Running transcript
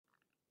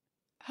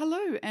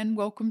Hello and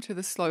welcome to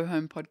the Slow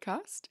Home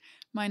podcast.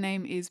 My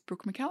name is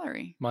Brooke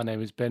McAllery. My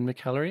name is Ben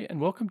McAllery, and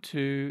welcome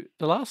to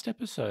the last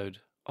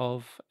episode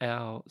of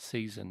our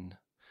season.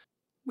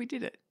 We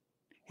did it.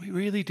 We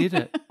really did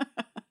it.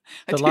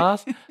 I The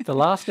did- the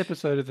last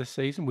episode of the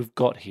season we've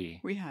got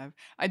here. We have.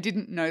 I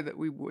didn't know that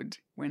we would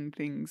when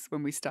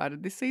we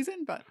started this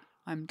season, but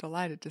I'm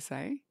delighted to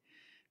say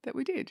that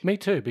we did. Me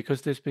too,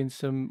 because there's been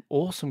some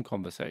awesome Oh,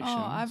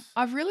 conversations.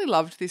 I've really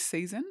loved this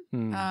season.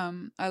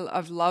 Hmm.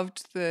 I've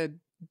loved the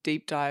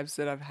deep dives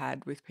that I've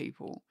had with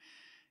people,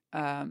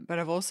 but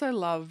I've also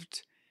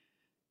loved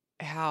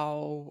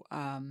how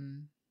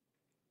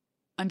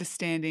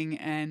understanding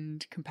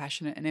and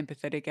compassionate and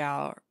empathetic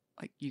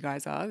you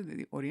guys are,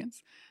 the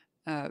audience,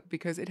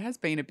 because it has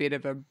been a bit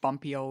of a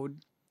bumpy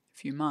old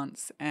few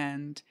months,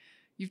 and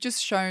you've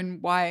just shown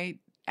why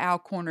our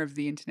corner of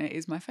the internet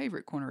is my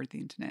favorite corner of the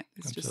internet.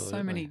 There's just so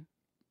Absolutely. many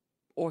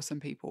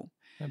awesome people.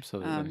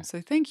 Absolutely. So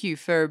thank you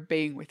for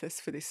being with us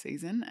for this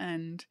season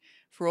and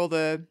for all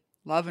the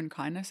love and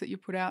kindness that you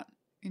put out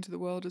into the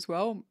world as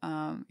well,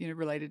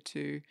 related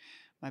to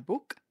my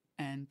book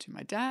and to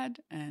my dad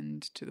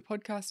and to the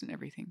podcast and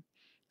everything.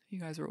 You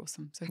guys are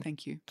awesome. So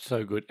thank you.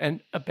 So good.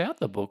 And about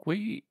the book,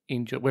 we're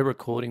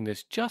recording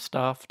this just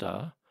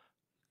after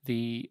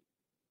the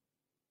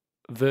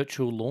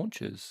virtual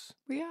launches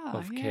We are,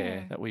 of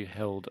Care that we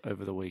held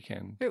over the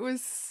weekend. It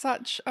was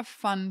such a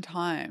fun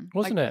time.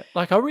 Wasn't it?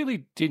 Like I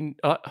really didn't.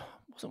 I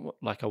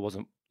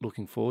wasn't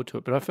looking forward to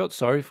it, but I felt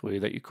sorry for you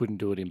that you couldn't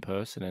do it in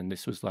person, and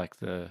this was like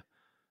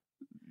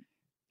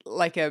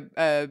like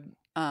a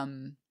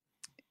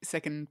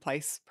second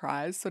place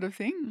prize sort of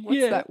thing. What's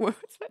Yeah.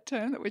 What's that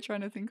term that we're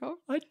trying to think of?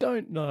 I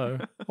don't know.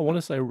 I want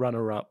to say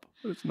runner up,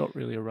 but it's not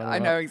really a runner up. I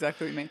know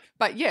exactly what you mean.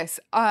 But yes,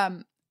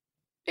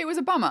 it was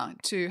a bummer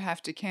to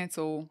have to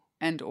cancel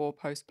and or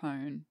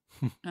postpone.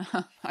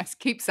 I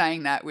keep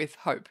saying that with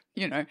hope,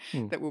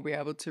 that we'll be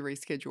able to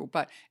reschedule.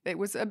 But it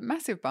was a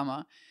massive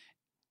bummer.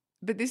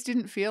 But this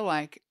didn't feel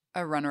like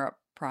a runner-up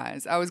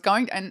prize.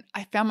 And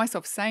I found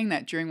myself saying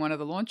that during one of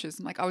the launches.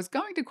 I'm like, I was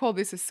going to call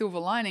this a silver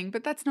lining,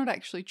 but that's not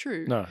actually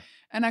true. No.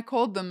 And I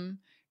called them,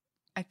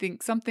 I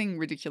think, something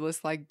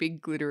ridiculous like big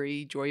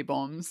glittery joy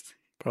bombs.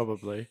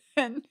 Probably.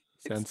 And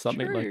sounds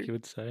something like you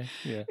would say.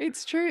 Yeah.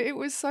 It's true. It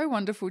was so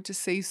wonderful to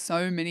see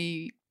so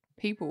many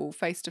people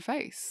face to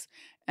face.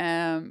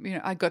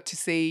 I got to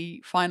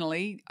see,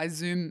 finally, I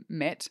Zoom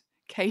met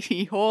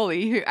Katie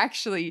Hawley, who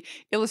actually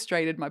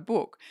illustrated my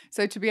book.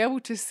 So to be able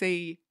to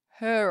see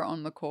her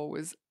on the call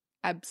was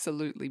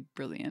absolutely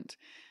brilliant.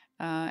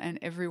 And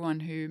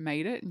everyone who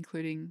made it,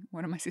 including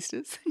one of my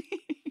sisters,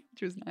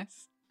 which was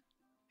nice.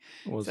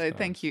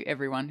 Thank you,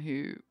 everyone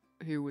who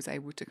was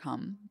able to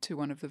come to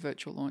one of the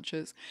virtual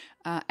launches.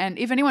 And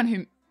if anyone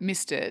who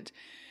missed it,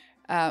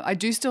 I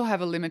do still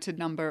have a limited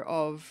number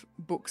of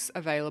books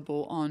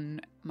available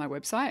on my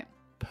website.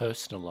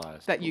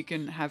 Personalised. That you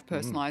can have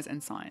personalised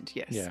and signed,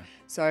 yes. Yeah.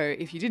 So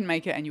if you didn't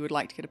make it and you would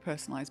like to get a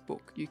personalised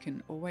book, you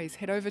can always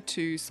head over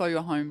to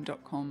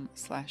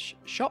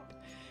slowyourhome.com/shop.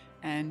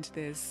 And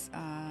there's,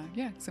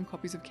 some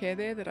copies of Care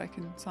there that I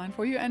can sign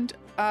for you, and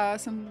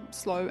some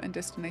Slow and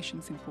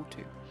Destination Simple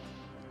too.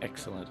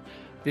 Excellent.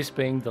 This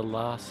being the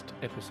last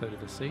episode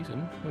of the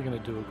season, we're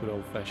going to do a good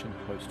old-fashioned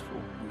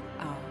hostful.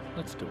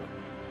 Let's do it.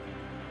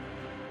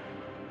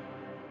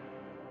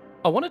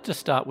 I wanted to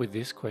start with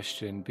this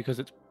question because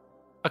it's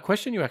a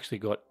question you actually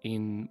got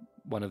in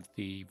one of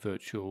the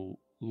virtual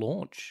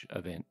launch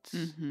events.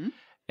 Mm-hmm.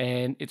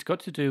 And it's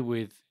got to do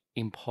with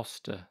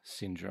Imposter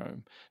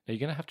Syndrome. Now, you're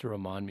going to have to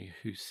remind me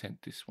who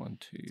sent this one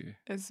to you.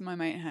 It's my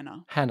mate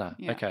Hannah. Hannah,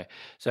 Yeah. Okay.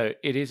 So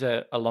it is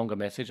a longer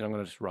message, and I'm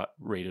going to just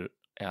read it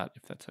out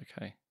if that's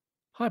okay.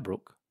 Hi,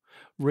 Brooke.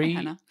 Hi,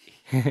 Hannah.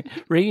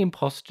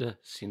 Imposter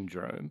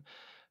Syndrome.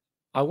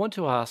 I want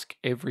to ask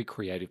every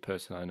creative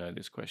person I know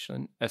this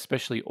question,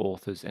 especially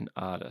authors and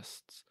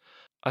artists.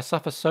 I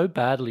suffer so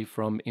badly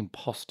from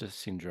imposter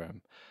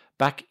syndrome.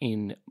 Back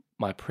in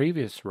my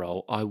previous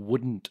role, I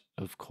wouldn't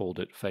have called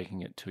it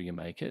faking it till you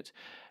make it.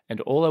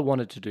 And all I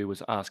wanted to do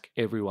was ask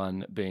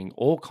everyone being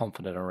all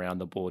confident around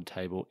the board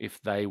table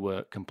if they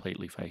were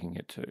completely faking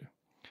it too.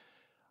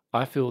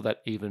 I feel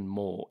that even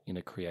more in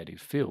a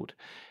creative field.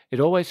 It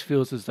always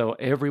feels as though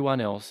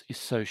everyone else is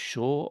so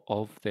sure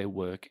of their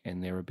work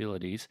and their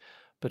abilities,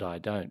 but I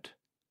don't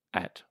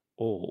at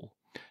all.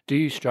 Do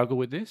you struggle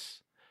with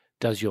this?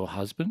 Does your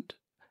husband?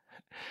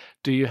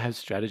 Do you have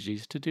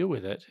strategies to deal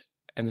with it?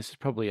 And this is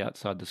probably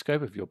outside the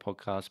scope of your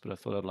podcast, but I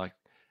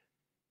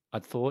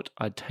thought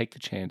I'd take the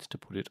chance to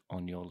put it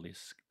on your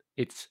list.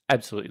 It's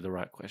absolutely the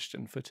right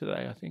question for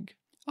today, I think.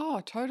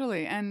 Oh,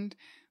 totally. And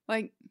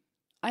I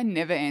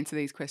never answer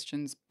these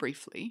questions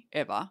briefly,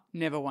 ever.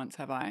 Never once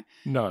have I.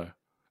 No.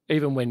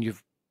 Even when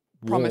you've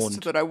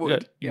promised that I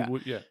would. Yeah, you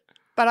would, yeah.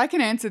 But I can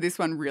answer this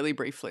one really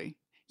briefly.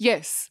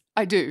 Yes,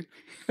 I do.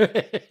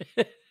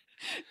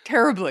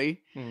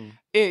 Terribly.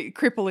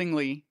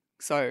 Cripplingly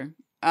so.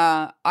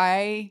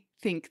 I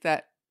think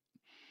that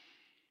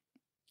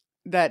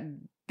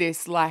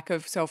this lack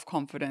of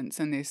self-confidence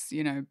and this,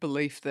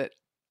 belief that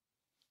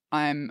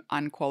I'm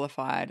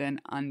unqualified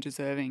and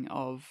undeserving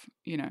of,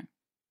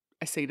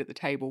 a seat at the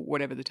table,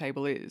 whatever the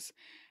table is,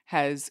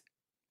 has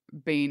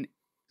been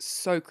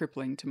so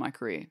crippling to my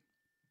career.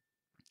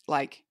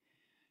 Like,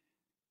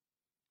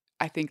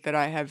 I think that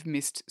I have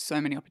missed so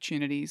many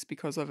opportunities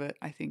because of it.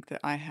 I think that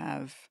I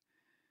have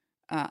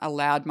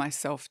allowed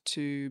myself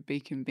to be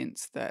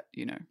convinced that,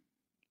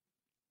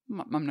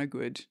 I'm no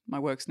good. My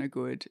work's no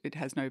good. It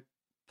has no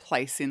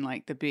place in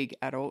like the big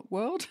adult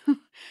world.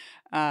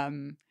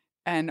 um,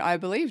 and I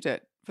believed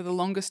it for the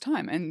longest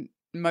time, and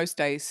most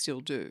days still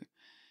do.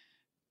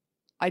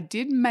 I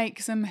did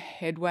make some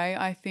headway,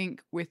 I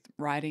think, with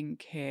writing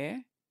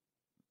care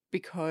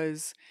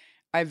because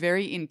I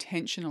very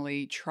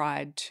intentionally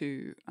tried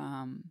to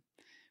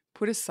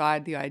put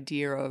aside the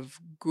idea of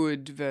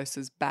good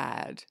versus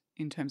bad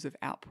in terms of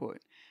output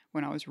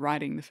when I was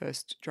writing the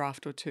first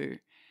draft or two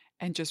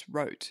and just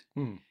wrote.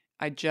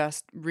 I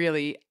just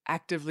really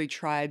actively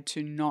tried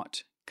to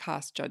not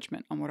cast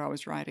judgment on what I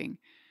was writing.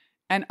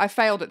 And I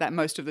failed at that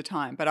most of the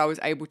time, but I was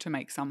able to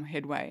make some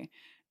headway.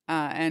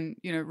 And,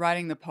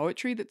 writing the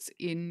poetry that's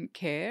in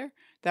Care,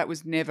 that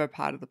was never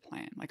part of the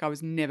plan. Like, I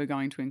was never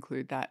going to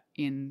include that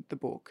in the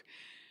book.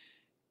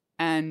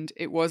 And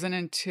it wasn't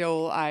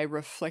until I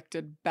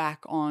reflected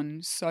back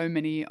on so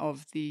many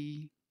of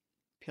the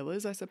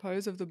pillars, I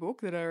suppose, of the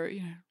book that are,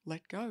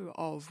 let go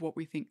of what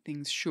we think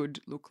things should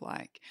look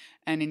like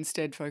and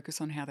instead focus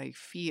on how they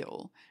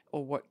feel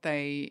or what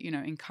they,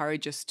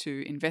 encourage us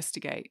to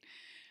investigate.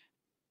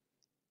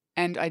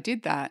 And I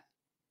did that,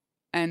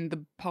 and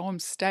the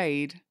poems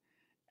stayed,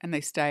 and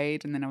they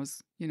stayed, and then I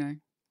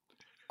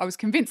was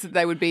convinced that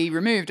they would be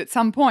removed at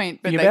some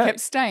point, but they kept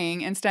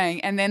staying, and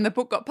then the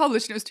book got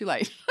published and it was too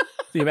late.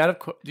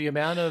 The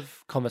amount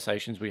of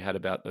conversations we had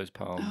about those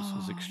poems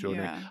was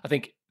extraordinary. Yeah. I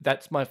think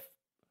that's my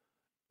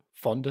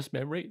fondest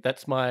memory.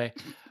 That's my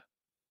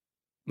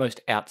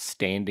most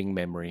outstanding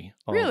memory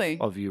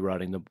of you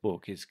writing the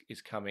book is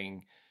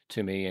coming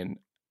to me and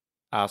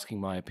asking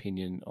my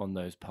opinion on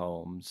those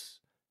poems,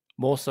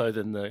 more so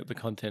than the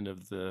content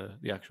of the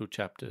actual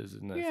chapters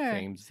and the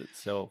themes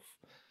itself.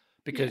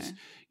 Because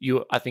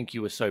I think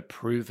you were so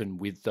proven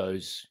with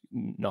those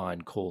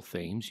 9 core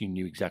themes. You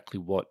knew exactly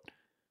what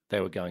they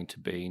were going to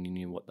be, and you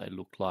knew what they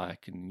looked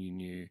like, and you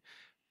knew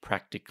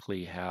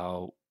practically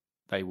how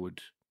they will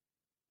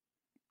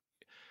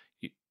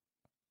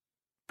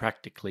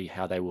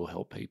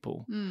help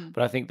people.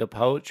 But I think the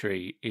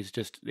poetry is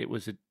just it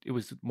was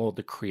more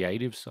the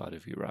creative side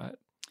of you, right?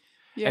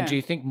 Yeah. And do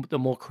you think the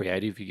more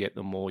creative you get,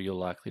 the more you're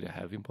likely to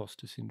have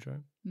imposter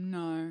syndrome?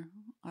 No,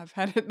 I've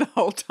had it the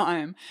whole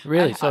time.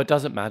 Really? So it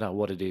doesn't matter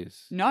what it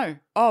is? No.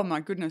 Oh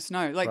my goodness,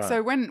 no. Like,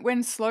 so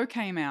when Slow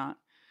came out,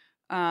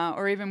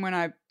 or even when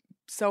I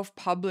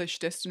self-published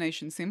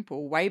Destination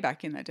Simple way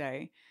back in the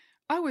day,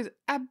 I was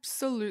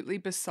absolutely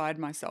beside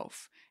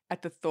myself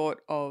at the thought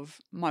of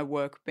my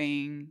work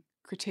being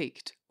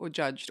critiqued or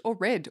judged or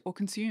read or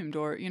consumed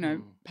or,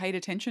 paid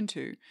attention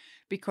to,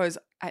 because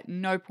at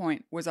no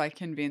point was I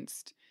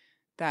convinced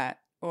that,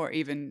 or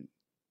even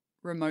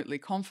remotely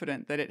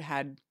confident that it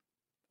had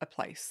a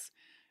place.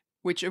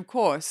 Which, of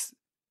course,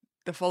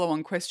 the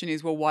follow-on question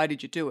is, well, why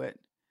did you do it?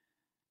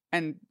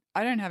 And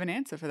I don't have an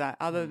answer for that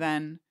other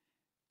than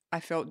I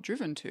felt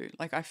driven to.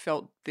 Like, I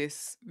felt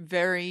this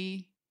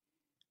very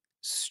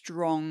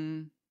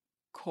strong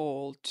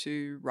call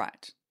to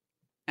write.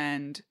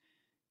 And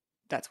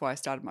that's why I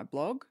started my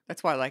blog.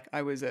 That's why, like,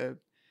 I was an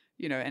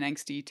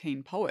angsty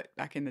teen poet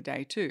back in the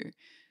day too,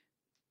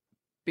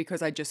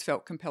 because I just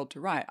felt compelled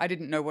to write. I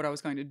didn't know what I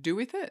was going to do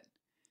with it.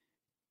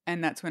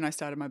 And that's when I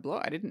started my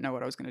blog. I didn't know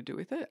what I was going to do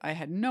with it. I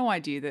had no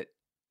idea that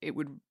it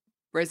would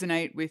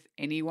resonate with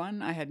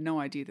anyone. I had no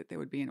idea that there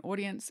would be an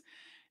audience.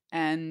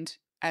 And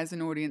as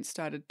an audience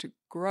started to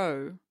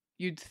grow,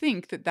 you'd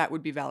think that that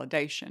would be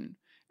validation,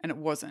 and it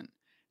wasn't.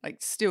 Like,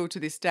 still to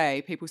this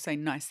day, people say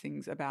nice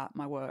things about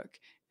my work,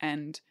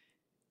 and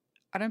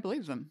I don't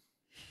believe them.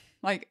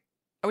 Like,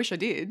 I wish I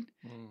did.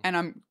 And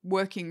I'm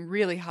working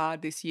really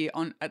hard this year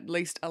on at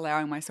least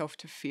allowing myself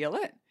to feel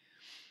it.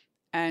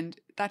 And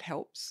that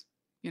helps.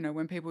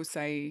 When people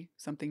say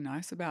something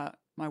nice about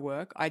my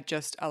work, I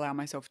just allow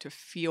myself to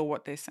feel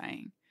what they're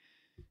saying,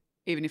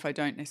 even if I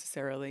don't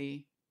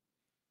necessarily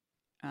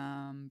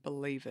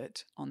believe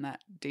it on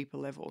that deeper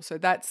level. So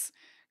that's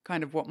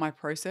kind of what my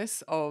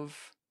process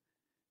of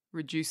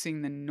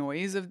reducing the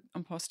noise of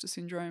imposter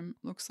syndrome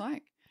looks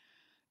like.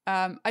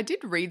 I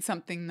did read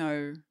something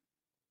though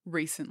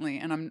recently,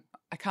 and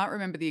I can't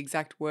remember the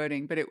exact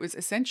wording, but it was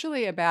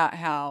essentially about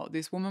how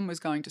this woman was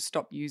going to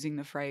stop using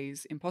the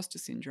phrase imposter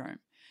syndrome.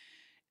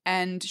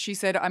 And she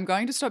said, I'm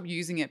going to stop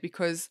using it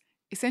because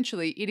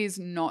essentially it is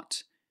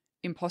not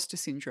imposter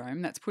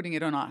syndrome that's putting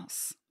it on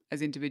us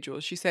as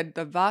individuals. She said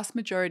the vast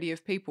majority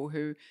of people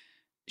who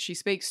she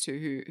speaks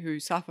to who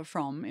suffer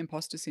from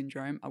imposter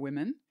syndrome are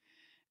women,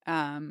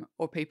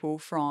 or people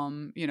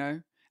from,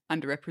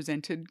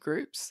 underrepresented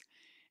groups.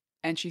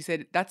 And she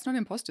said, that's not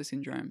imposter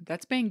syndrome.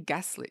 That's being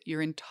gaslit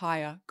your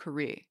entire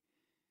career.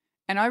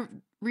 And I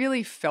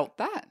really felt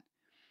that,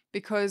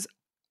 because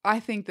I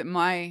think that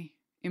my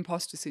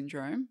imposter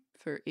syndrome,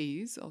 for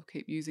ease, I'll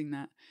keep using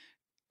that,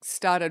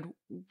 started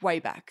way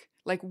back,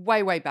 like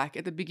way, way back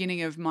at the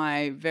beginning of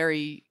my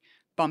very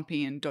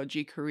bumpy and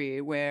dodgy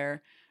career,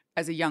 where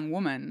as a young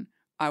woman,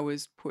 I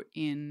was put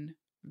in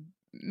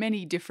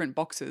many different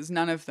boxes,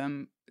 none of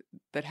them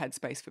that had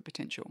space for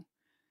potential.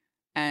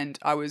 And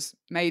I was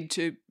made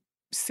to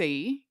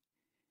see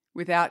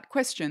without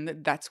question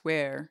that that's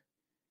where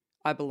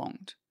I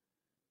belonged.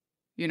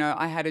 You know,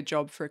 I had a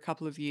job for a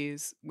couple of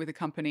years with a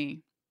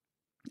company,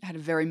 had a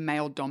very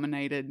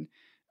male-dominated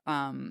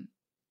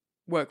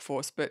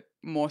workforce, but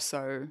more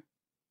so,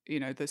 you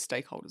know, the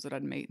stakeholders that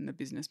I'd meet and the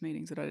business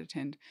meetings that I'd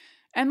attend.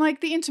 And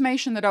like the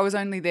intimation that I was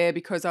only there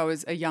because I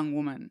was a young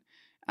woman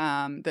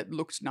that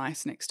looked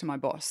nice next to my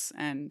boss.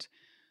 And,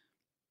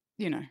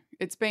 you know,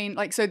 it's been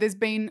like, so there's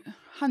been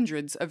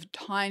hundreds of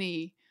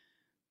tiny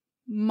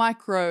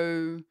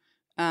micro,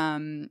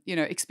 you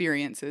know,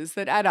 experiences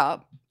that add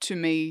up to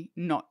me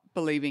not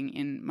believing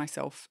in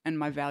myself and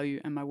my value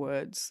and my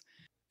words.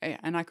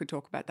 And I could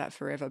talk about that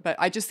forever, but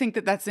I just think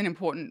that that's an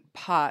important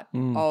part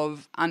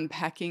of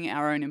unpacking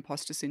our own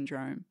imposter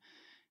syndrome,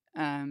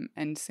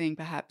 and seeing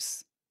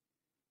perhaps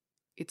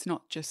it's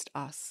not just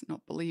us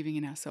not believing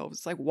in ourselves.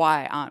 It's like,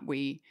 why aren't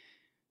we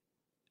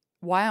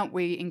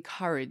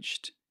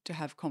encouraged to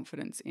have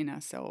confidence in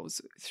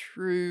ourselves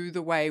through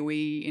the way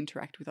we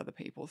interact with other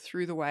people,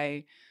 through the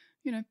way,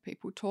 you know,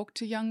 people talk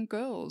to young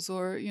girls,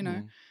 or, you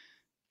know,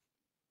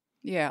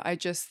 yeah, I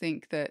just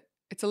think that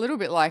it's a little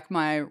bit like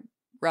my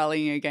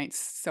rallying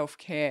against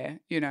self-care,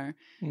 you know.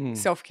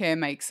 Self-care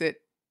makes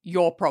it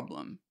your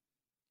problem.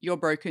 You're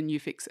broken, you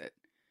fix it.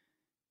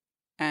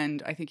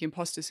 And I think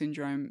imposter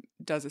syndrome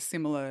does a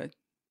similar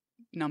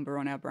number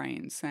on our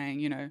brains, saying,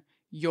 you know,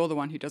 you're the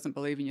one who doesn't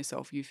believe in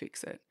yourself, you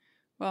fix it.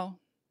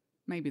 Well,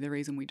 maybe the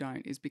reason we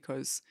don't is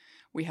because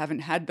we haven't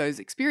had those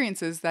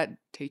experiences that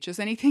teach us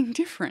anything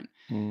different,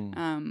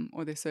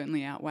 or they're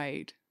certainly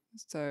outweighed.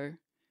 So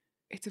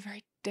it's a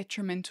very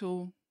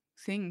detrimental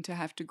thing to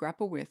have to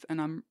grapple with,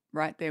 and I'm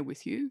right there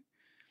with you.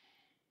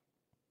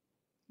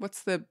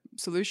 What's the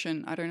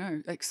solution? I don't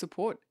know. Like,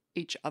 support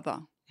each other.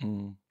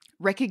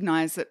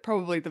 Recognize that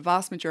probably the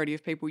vast majority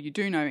of people you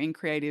do know in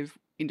creative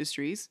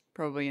industries,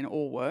 probably in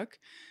all work,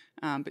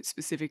 but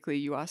specifically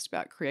you asked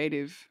about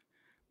creative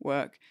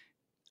work,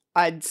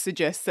 I'd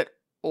suggest that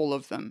all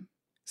of them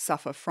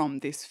suffer from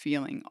this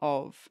feeling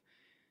of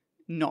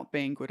not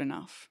being good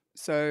enough.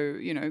 So,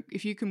 you know,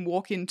 if you can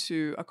walk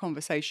into a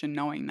conversation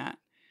knowing that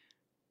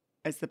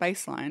as the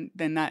baseline,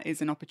 then that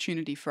is an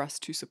opportunity for us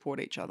to support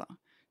each other,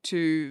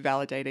 to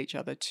validate each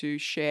other, to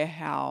share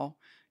how,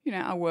 you know,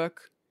 our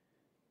work,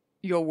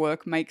 your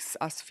work makes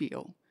us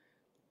feel,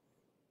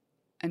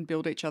 and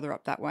build each other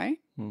up that way.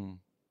 You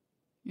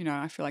know,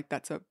 I feel like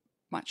that's a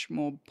much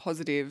more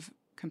positive,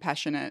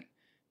 compassionate,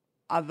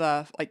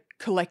 other, like,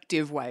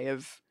 collective way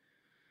of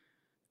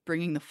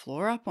bringing the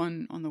floor up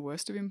on the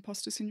worst of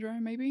imposter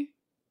syndrome, maybe.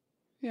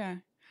 Yeah.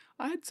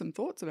 I had some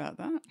thoughts about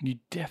that. You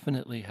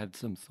definitely had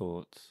some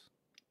thoughts,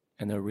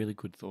 and they were really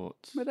good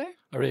thoughts. Were they?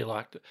 I really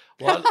liked it.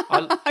 Well,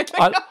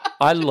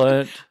 I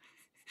learnt.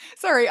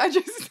 Sorry, I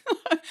just,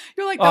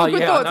 you're like, they were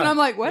good thoughts, and I'm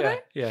like, were they?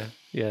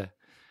 Yeah.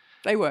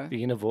 They were.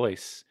 The inner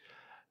voice.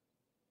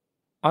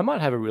 I might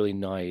have a really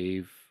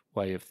naive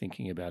way of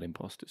thinking about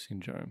imposter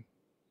syndrome.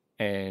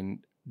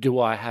 And do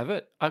I have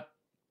it? I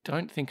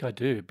don't think I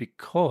do,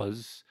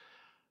 because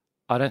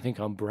I don't think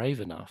I'm brave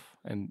enough.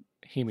 And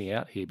hear me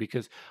out here,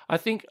 because I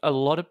think a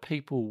lot of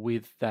people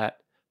with that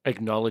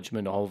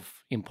acknowledgement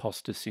of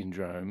imposter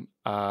syndrome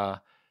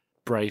are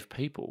brave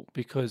people,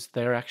 because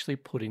they're actually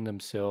putting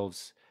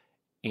themselves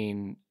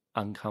in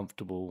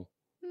uncomfortable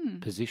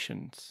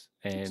positions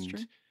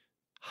and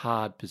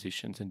hard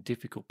positions and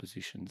difficult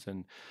positions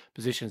and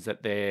positions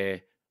that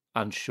they're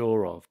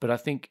unsure of. But I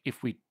think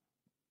if we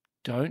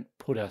don't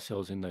put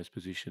ourselves in those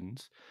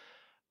positions,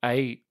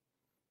 we're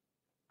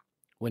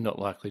not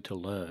likely to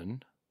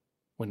learn,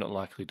 we're not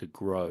likely to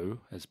grow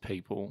as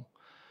people.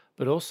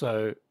 But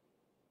also,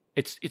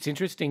 it's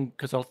interesting,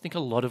 because I think a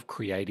lot of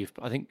creative,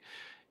 I think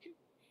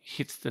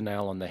hits the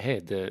nail on the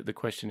head. The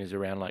question is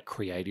around like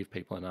creative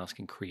people and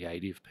asking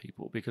creative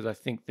people, because I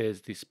think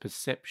there's this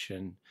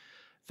perception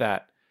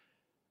that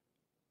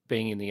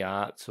being in the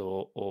arts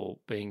or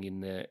being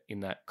in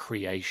that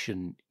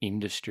creation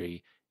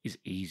industry is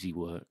easy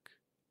work.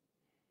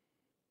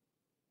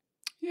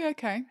 Yeah,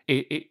 okay.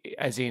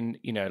 As in,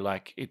 you know,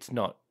 like you're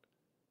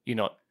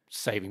not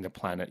saving the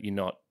planet, you're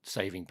not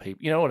saving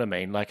people. You know what I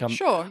mean? Like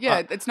sure,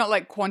 yeah. It's not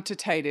like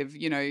quantitative,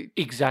 you know.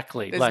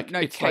 Exactly. There's like no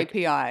it's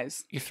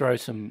KPIs. Like you throw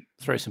some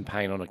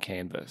paint on a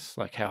canvas.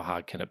 Like, how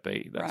hard can it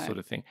be? That sort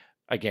of thing.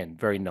 Again,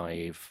 very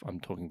naive. I'm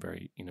talking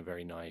in a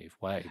very naive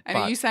way. And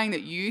are you saying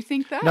that you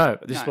think that? No,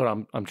 this is what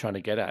I'm trying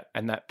to get at.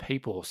 And that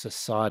people,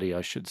 society,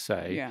 I should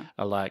say,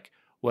 are like,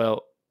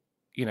 well,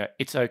 you know,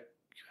 it's okay.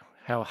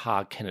 How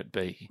hard can it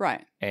be?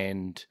 Right.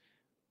 And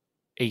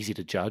easy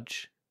to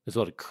judge. There's a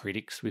lot of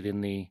critics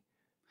within the...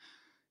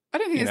 I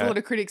don't think there's a lot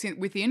of critics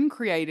within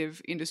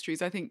creative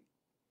industries. I think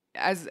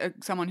as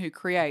someone who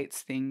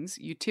creates things,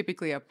 you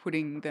typically are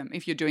putting them,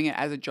 if you're doing it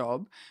as a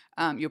job,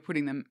 you're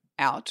putting them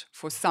out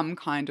for some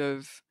kind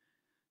of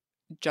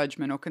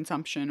judgment or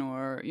consumption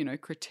or,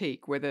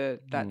 critique, whether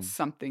that's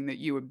something that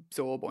you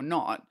absorb or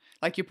not.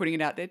 Like you're putting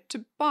it out there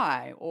to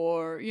buy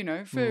or,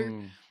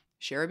 for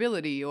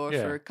shareability or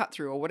for cut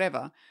through or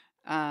whatever.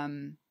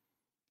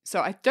 So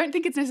I don't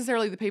think it's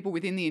necessarily the people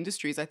within the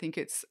industries. I think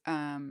it's,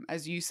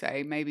 as you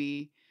say,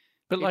 maybe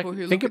But people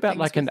who think look at about things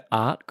like an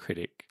art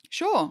critic.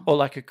 Sure. Or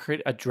like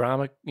a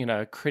drama,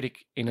 a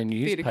critic in a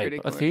newspaper,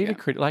 critic a or, theatre yeah.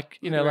 critic, like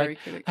Literary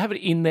critic. have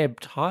it in their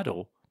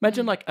title.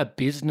 Imagine like a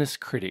business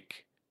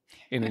critic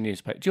in a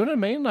newspaper. Do you know what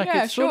I mean? Like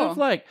Yeah, it's sort of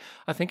sure. like,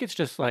 I think it's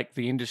just like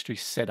the industry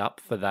set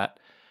up for that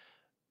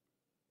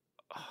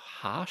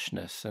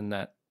harshness, and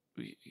that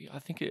I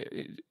think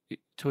it,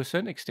 to a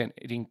certain extent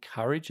it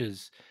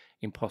encourages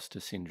imposter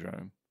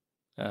syndrome.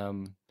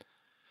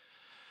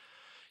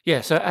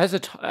 Yeah, so as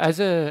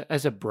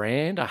a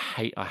brand, I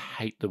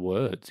hate the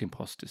words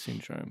imposter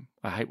syndrome.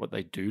 I hate what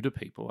they do to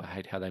people. I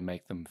hate how they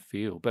make them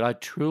feel. But I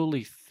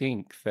truly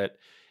think that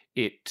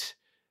it,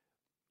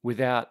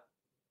 without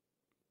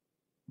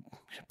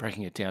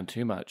breaking it down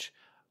too much,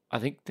 I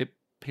think that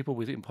people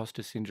with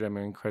imposter syndrome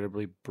are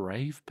incredibly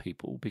brave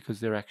people because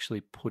they're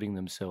actually putting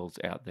themselves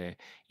out there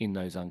in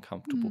those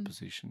uncomfortable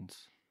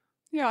positions.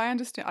 Yeah, I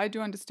understand. I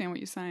do understand what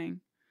you're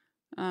saying.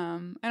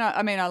 And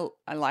I mean,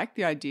 I like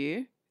the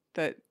idea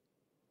that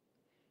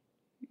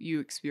you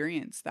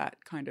experience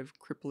that kind of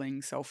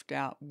crippling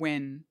self-doubt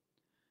when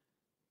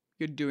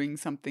you're doing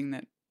something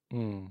that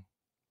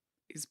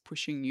is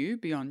pushing you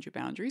beyond your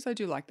boundaries. I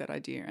do like that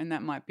idea. And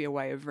that might be a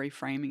way of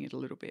reframing it a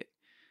little bit.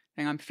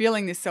 And I'm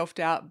feeling this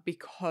self-doubt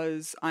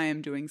because I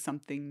am doing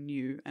something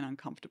new and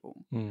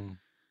uncomfortable.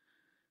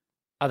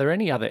 Are there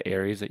any other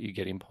areas that you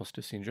get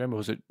imposter syndrome,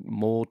 or is it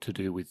more to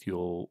do with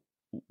your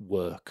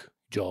work,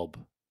 job?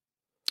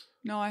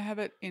 No, I have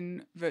it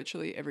in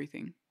virtually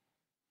everything,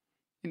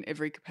 in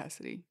every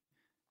capacity.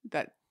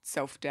 That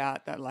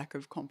self-doubt, that lack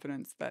of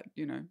confidence, that,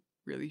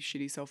 really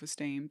shitty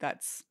self-esteem,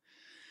 that's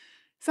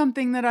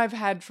something that I've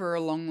had for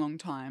a long, long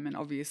time. And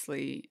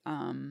obviously,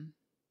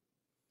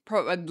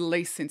 at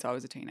least since I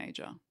was a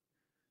teenager.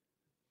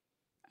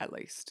 At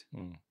least.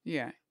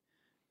 Yeah.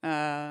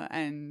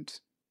 And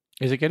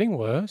is it getting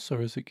worse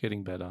or is it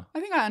getting better? I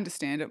think I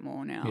understand it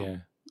more now. Yeah.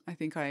 I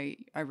think I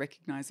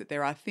recognize that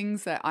there are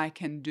things that I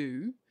can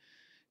do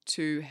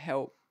to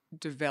help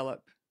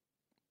develop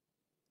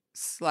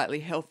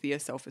slightly healthier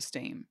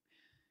self-esteem.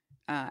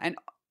 And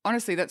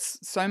honestly, that's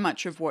so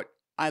much of what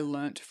I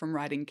learnt from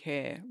writing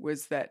Care,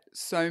 was that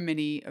so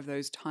many of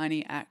those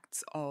tiny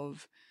acts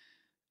of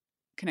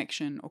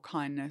connection or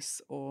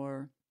kindness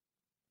or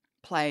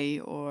play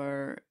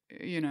or,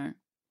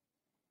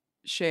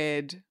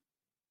 shared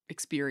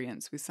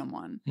experience with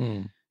someone,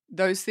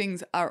 those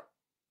things are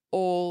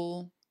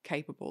all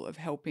capable of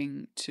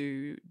helping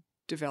to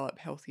develop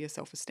healthier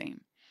self-esteem.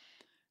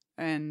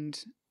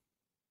 And,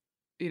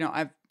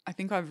 I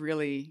think I've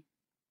really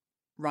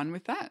run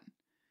with that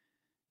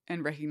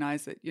and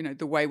recognize that,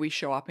 the way we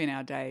show up in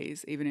our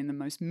days, even in the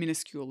most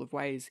minuscule of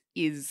ways,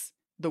 is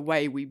the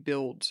way we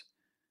build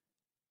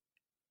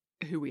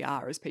who we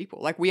are as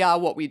people. Like, we are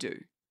what we do,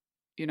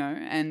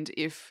 and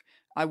if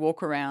I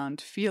walk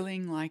around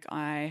feeling like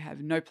I have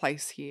no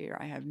place here,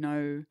 I have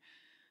no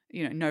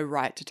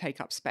right to take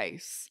up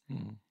space,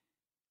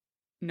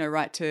 no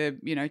right to,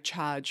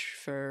 charge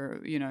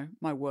for,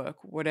 my work,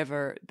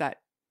 whatever that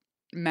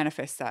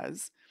manifests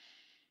as,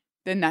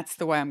 then that's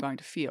the way I'm going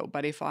to feel.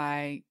 But if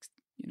I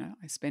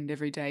spend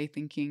every day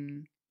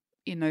thinking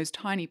in those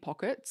tiny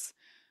pockets,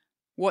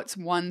 what's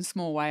one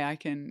small way I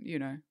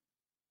can,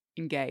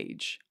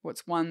 engage?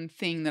 What's one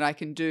thing that I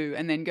can do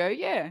and then go,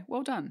 yeah,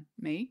 well done,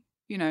 me.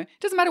 It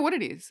doesn't matter what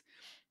it is.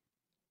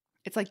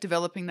 It's like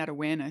developing that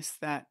awareness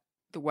that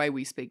the way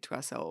we speak to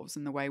ourselves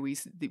and the way we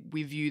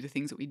view the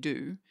things that we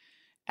do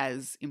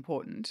as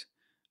important.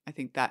 I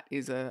think that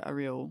is a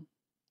real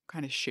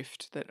kind of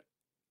shift that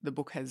the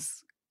book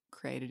has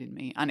created in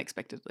me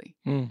unexpectedly.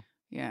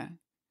 Yeah.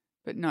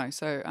 But no,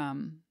 so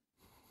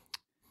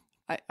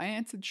I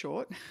answered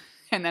short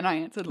and then I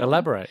answered long.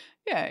 Elaborate.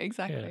 Yeah,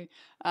 exactly.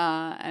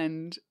 Yeah.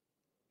 And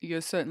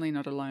you're certainly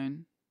not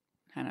alone,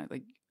 Hannah.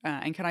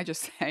 And can I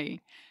just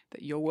say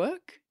that your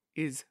work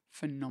is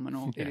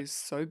phenomenal. Yeah. It is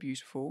so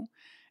beautiful.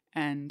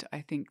 And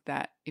I think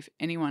that if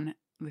anyone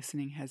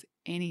listening has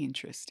any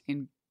interest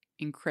in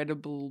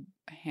incredible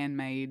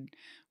handmade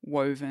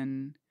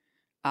woven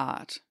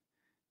art,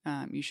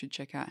 you should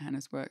check out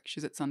Hannah's work.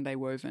 She's at Sunday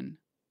Woven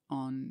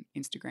on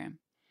Instagram.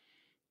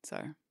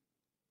 So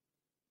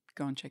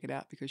go and check it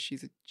out because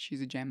she's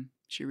a gem.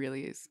 She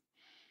really is.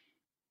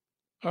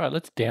 All right,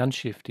 let's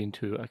downshift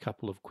into a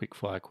couple of quick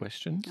fire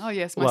questions. Oh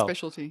yes, my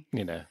specialty.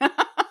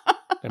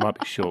 They might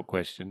be short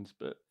questions,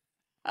 but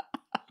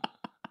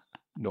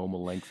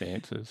normal length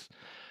answers.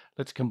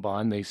 Let's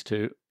combine these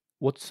two.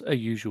 What's a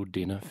usual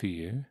dinner for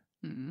you?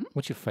 Mm-hmm.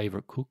 What's your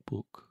favourite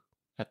cookbook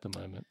at the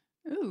moment?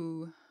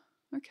 Ooh,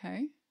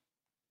 okay.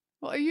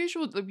 Well,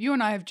 you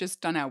and I have just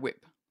done our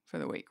whip for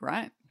the week,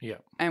 right? Yeah.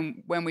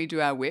 And when we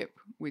do our whip,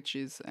 which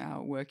is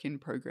our work in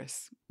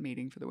progress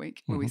meeting for the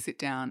week, where we sit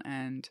down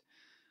and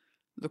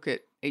look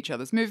at each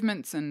other's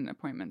movements and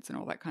appointments and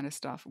all that kind of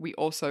stuff. We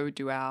also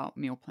do our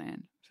meal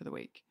plan for the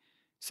week.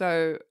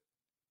 So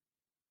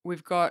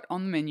we've got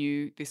on the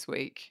menu this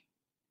week,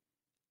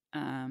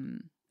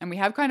 and we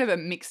have kind of a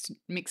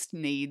mixed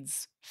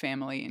needs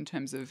family in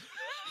terms of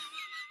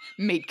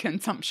meat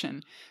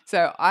consumption.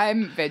 So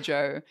I'm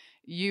veggie.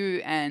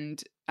 You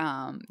and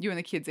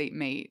the kids eat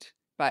meat,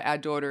 but our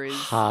daughter is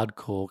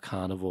hardcore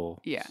carnivore.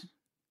 Yeah.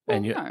 Well,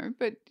 And you no,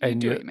 but you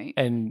and do you eat meat.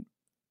 and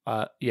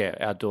yeah,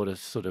 our daughter's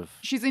sort of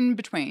She's in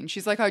between.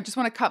 She's like, I just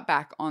want to cut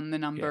back on the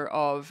number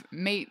of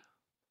meat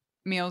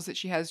meals that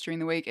she has during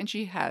the week, and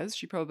she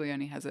probably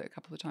only has it a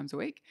couple of times a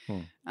week.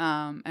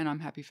 And I'm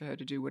happy for her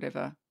to do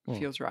whatever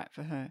feels right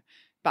for her.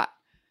 But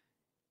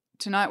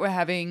tonight we're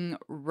having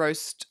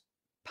roast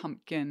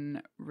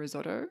pumpkin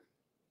risotto.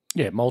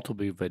 Yeah,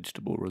 multiple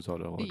vegetable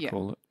risotto, I'd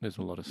call it. There's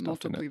a lot of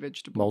stuff in it.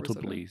 Vegetable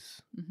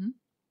Multiples. Mm-hmm.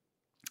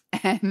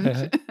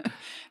 And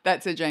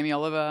that's a Jamie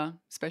Oliver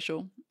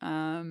special.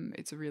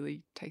 It's a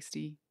really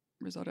tasty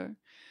risotto.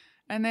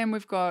 And then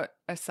we've got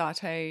a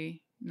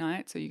satay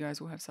night. So you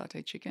guys will have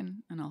satay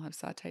chicken and I'll have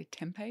satay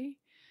tempeh.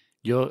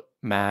 You're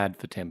mad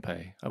for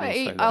tempeh.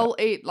 I'll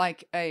eat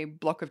like a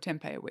block of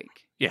tempeh a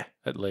week. Yeah,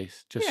 at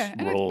least. Just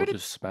raw,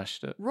 just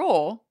smashed it.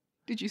 Raw,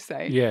 did you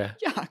say? Yeah.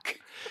 Yuck.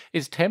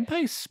 Is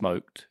tempeh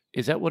smoked?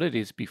 Is that what it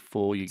is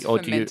before you... It's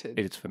fermented.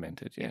 It's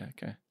fermented, yeah,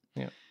 okay.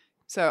 Yeah.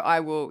 So I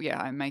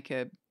make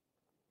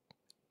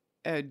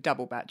a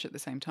double batch at the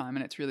same time,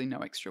 and it's really no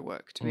extra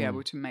work to be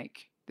able to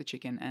make the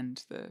chicken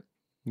and the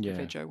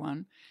veggie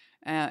one.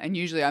 And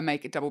usually I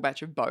make a double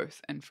batch of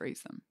both and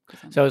freeze them.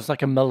 So it's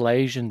like a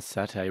Malaysian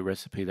satay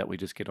recipe that we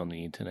just get on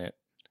the internet.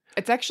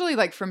 It's actually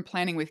like from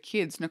Planning with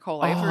Kids,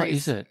 Nicole Avery's. Oh,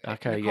 is it?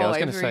 Okay, Nicole I was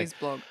going to say,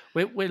 blog.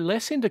 We're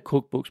less into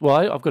cookbooks.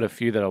 Well, I've got a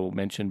few that I will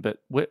mention, but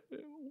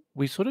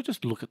we sort of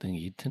just look at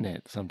the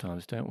internet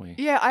sometimes, don't we?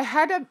 Yeah, I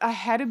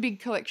had a big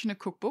collection of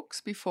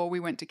cookbooks before we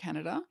went to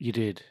Canada. You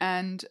did?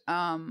 And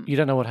you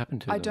don't know what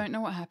happened to them? I don't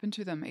know what happened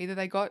to them. Either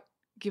they got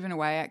given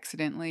away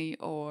accidentally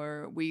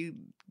or we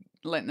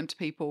lent them to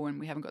people and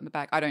we haven't gotten them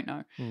back. I don't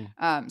know.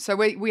 So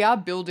we are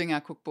building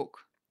our cookbook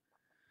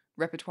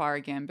repertoire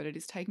again, but it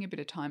is taking a bit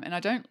of time. And I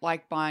don't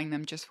like buying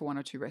them just for one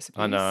or two recipes.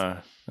 I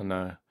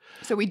know.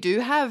 So we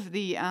do have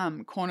the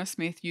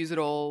Cornersmith Use It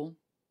All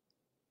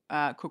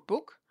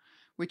cookbook,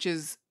 which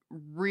is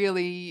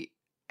really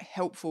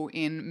helpful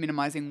in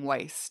minimizing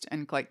waste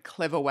and like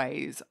clever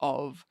ways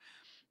of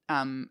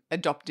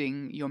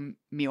adopting your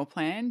meal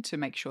plan to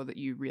make sure that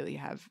you really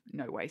have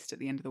no waste at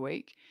the end of the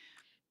week.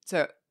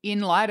 So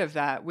in light of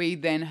that, we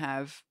then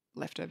have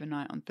leftover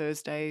night on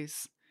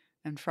Thursdays,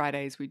 and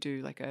Fridays we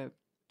do like a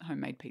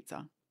homemade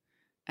pizza.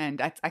 And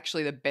that's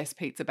actually the best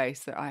pizza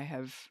base that I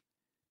have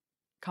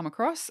come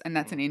across, and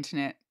that's an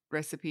internet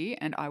recipe,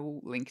 and I will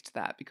link to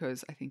that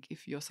because I think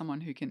if you're someone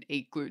who can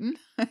eat gluten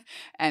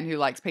and who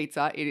likes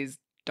pizza, it is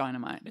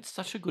dynamite. It's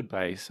such a good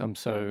base. I'm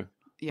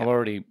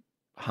already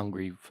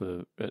hungry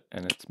for it,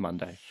 and it's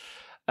Monday.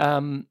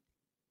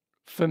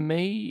 For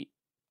me,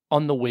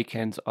 on the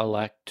weekends, I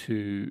like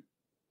to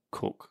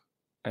cook,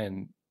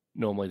 and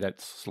normally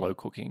that's slow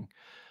cooking.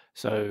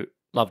 So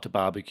love to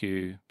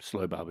barbecue,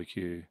 slow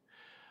barbecue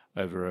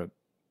over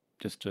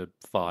just a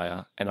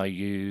fire, and I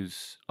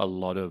use a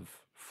lot of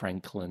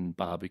Franklin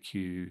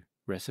barbecue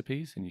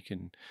recipes, and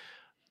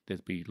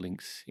there'll be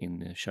links in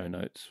the show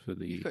notes for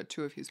the... You've got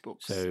two of his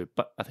books. So,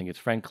 but I think it's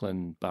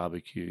Franklin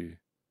Barbecue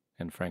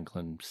and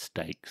Franklin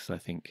Steaks, I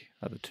think,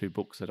 are the two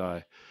books that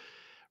I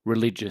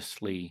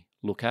religiously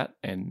look at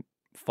and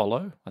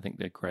follow. I think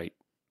they're great.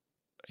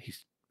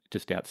 He's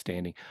just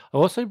outstanding. I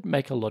also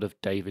make a lot of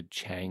David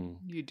Chang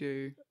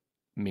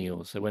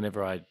meals. So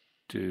whenever I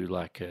do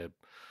like a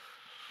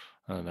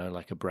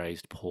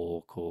braised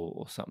pork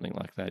or something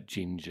like that,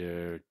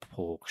 ginger,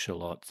 pork,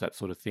 shallots, that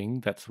sort of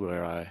thing, that's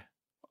where I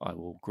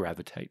will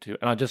gravitate to.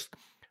 And I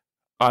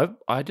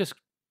just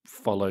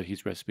follow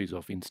his recipes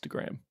off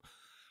Instagram.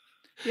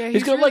 Yeah,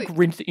 he's got like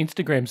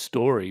Instagram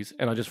stories,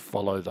 and I just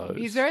follow those.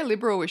 He's very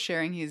liberal with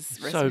sharing his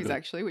recipes,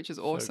 actually, which is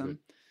awesome.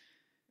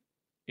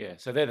 Yeah,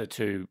 so they're the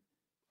two,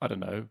 I don't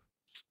know,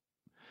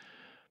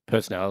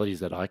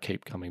 personalities that I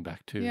keep coming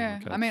back to. Yeah,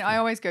 I mean, I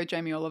always go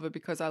Jamie Oliver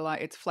because I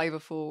like it's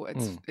flavorful,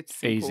 it's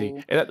simple.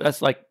 Easy.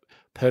 That's like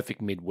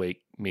perfect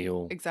midweek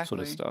meal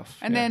sort of stuff.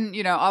 And then,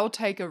 I'll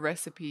take a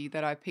recipe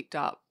that I picked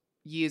up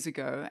years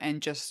ago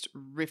and just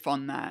riff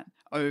on that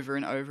over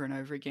and over and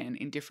over again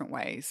in different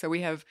ways. So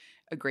we have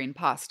a green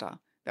pasta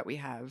that we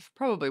have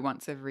probably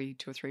once every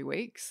 2 or 3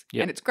 weeks.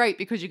 Yep. And it's great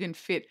because you can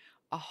fit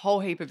a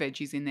whole heap of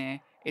veggies in there.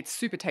 It's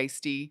super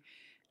tasty.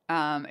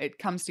 It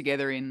comes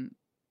together in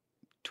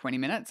 20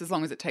 minutes, as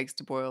long as it takes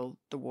to boil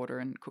the water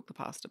and cook the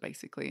pasta,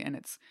 basically. And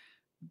it's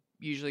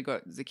usually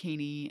got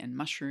zucchini and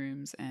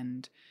mushrooms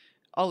and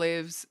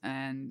olives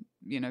and,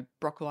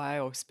 broccoli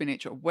or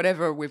spinach or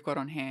whatever we've got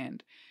on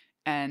hand.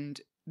 And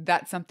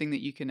that's something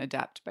that you can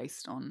adapt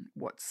based on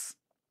what's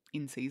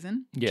in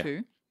season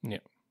too.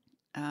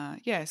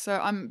 Yeah. So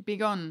I'm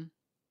big on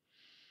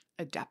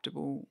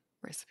adaptable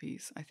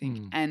recipes, I think,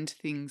 Mm. and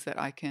things that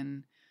I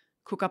can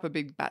cook up a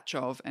big batch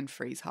of and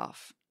freeze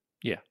half.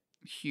 Yeah.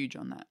 Huge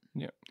on that.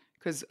 Yeah.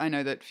 Because I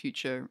know that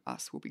future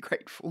us will be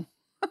grateful.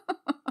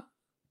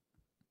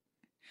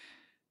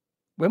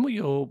 When will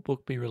your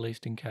book be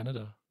released in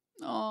Canada?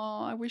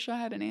 Oh, I wish I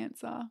had an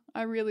answer.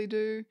 I really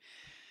do.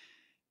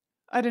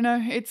 I don't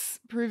know. It's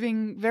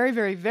proving very,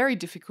 very, very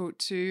difficult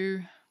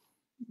to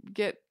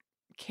get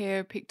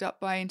care picked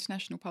up by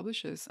international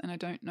publishers, and I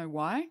don't know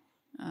why.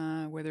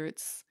 Whether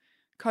it's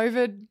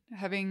COVID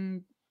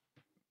having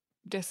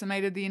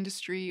decimated the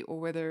industry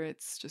or whether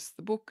it's just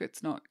the book,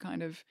 it's not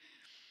kind of,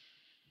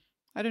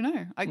 I don't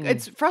know.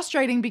 It's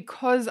frustrating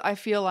because I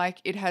feel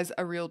like it has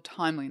a real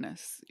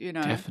timeliness,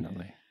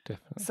 Definitely.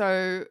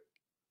 So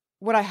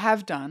what I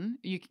have done,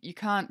 you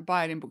can't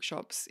buy it in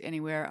bookshops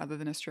anywhere other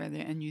than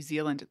Australia and New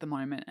Zealand at the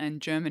moment,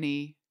 and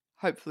Germany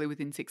hopefully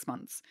within 6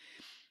 months.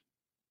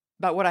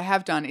 But what I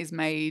have done is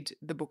made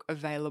the book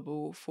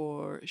available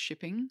for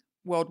shipping,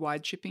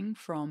 worldwide shipping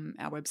from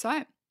our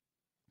website.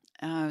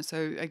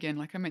 So again,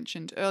 like I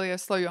mentioned earlier,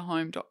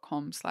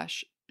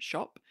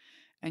 slowyourhome.com/shop,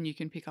 and you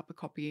can pick up a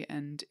copy,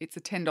 and it's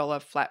a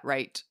 $10 flat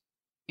rate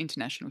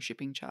international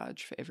shipping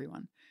charge for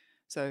everyone.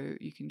 So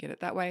you can get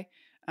it that way.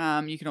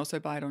 You can also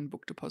buy it on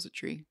Book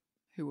Depository,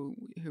 who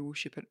will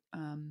ship it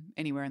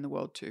anywhere in the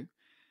world too.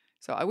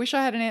 So I wish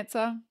I had an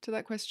answer to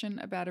that question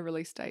about a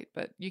release date,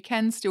 but you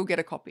can still get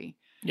a copy.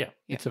 Yeah,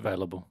 it's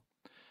available.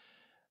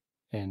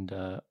 And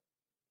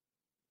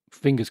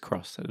fingers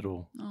crossed that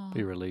it'll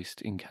be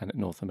released in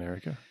North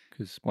America,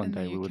 because one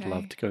day we would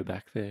love to go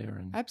back there.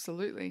 And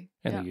absolutely.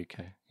 And the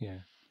UK,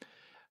 yeah.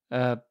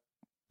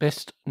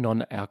 Best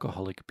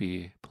non-alcoholic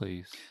beer,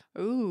 please.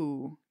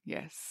 Ooh,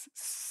 yes.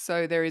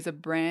 So there is a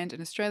brand, an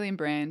Australian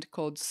brand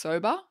called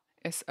Sober,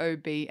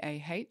 Sobah,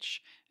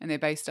 and they're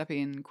based up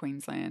in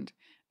Queensland.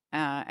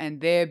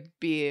 And their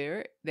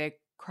beer, their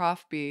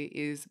craft beer,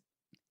 is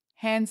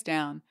hands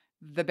down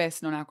the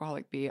best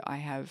non-alcoholic beer I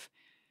have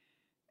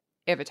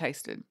ever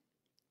tasted.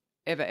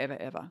 Ever, ever,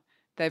 ever.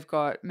 They've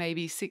got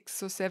maybe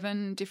 6 or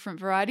 7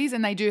 different varieties,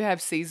 and they do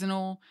have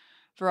seasonal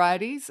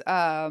varieties.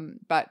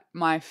 But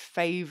my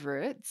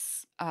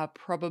favorites are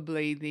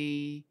probably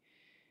the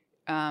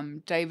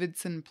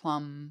Davidson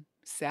Plum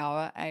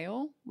Sour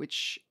Ale,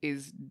 which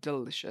is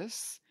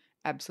delicious,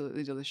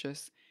 absolutely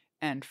delicious,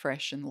 and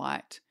fresh and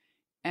light.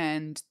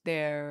 And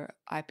their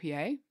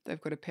IPA,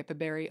 they've got a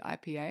pepperberry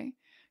IPA.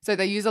 So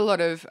they use a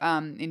lot of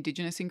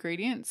indigenous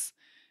ingredients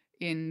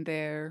in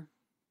their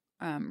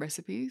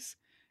recipes.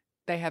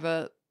 They have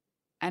a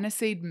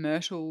aniseed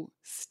myrtle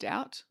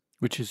stout,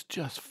 which is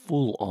just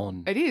full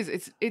on. It is.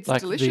 It's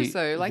like delicious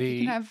though. Like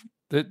you can have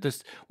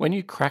this when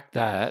you crack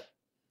that,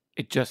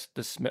 it just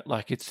the smell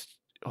like it's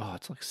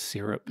like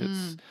syrup.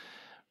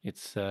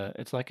 It's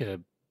like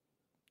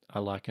I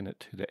liken it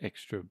to the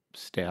extra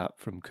stout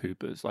from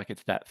Cooper's. Like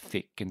it's that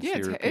thick and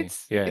syrupy.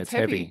 It's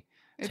heavy.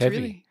 It's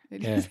heavy.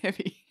 It is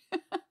heavy.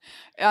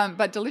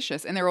 But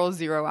delicious, and they're all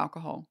 0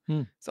 alcohol.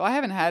 So I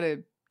haven't had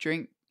a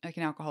drink, like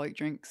an alcoholic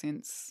drink,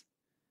 since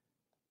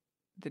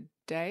the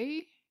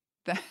day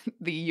that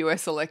the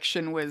US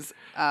election was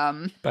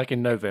back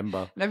in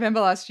November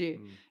last year.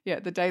 Yeah,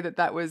 the day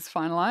that was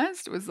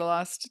finalized was the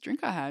last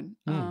drink I had.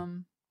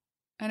 And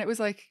it was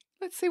like,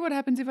 let's see what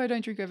happens if I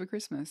don't drink over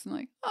Christmas. And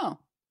like, oh,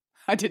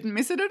 I didn't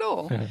miss it at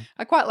all.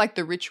 I quite like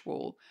the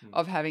ritual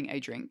of having a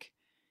drink.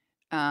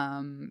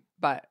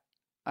 But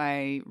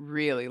I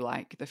really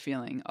like the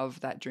feeling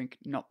of that drink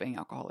not being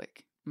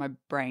alcoholic. My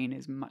brain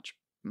is much,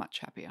 much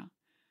happier.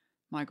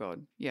 My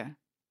God. Yeah.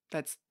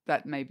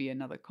 That may be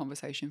another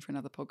conversation for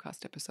another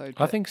podcast episode.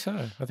 I think so.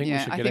 I think we should get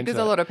into that. I think there's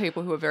a lot of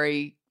people who are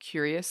very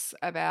curious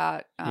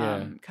about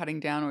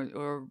cutting down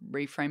or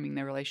reframing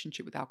their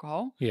relationship with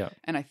alcohol. Yeah.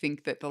 And I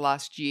think that the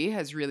last year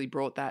has really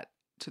brought that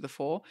to the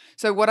fore.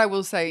 So what I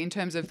will say in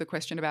terms of the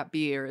question about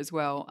beer as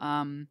well,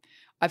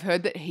 I've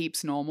heard that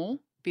Heaps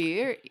Normal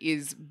beer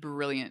is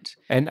brilliant.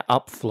 And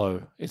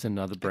Upflow is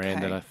another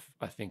brand that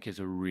I think is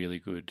a really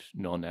good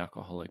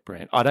non-alcoholic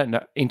brand. I don't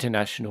know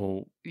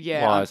international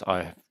wise.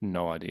 I have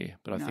no idea,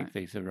 but I think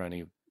these are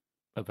only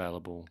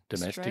available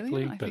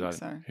domestically. But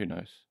who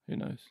knows? Who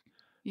knows?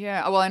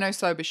 Yeah. Well, I know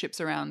Sober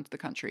ships around the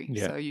country,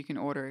 so you can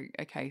order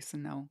a case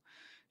and they'll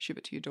ship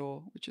it to your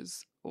door, which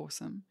is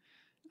awesome.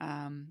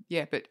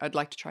 But I'd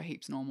like to try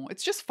Heaps Normal.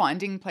 It's just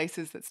finding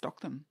places that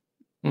stock them.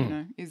 You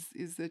know, is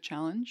the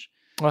challenge.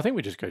 Well, I think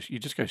you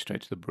just go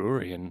straight to the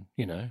brewery and,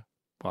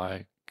 buy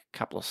a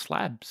couple of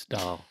slabs,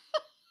 Dal.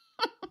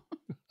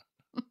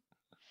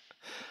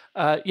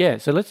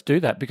 So let's do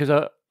that, because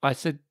I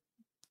said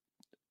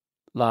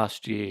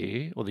last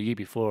year or the year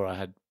before I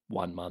had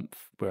 1 month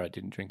where I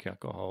didn't drink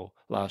alcohol.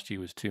 Last year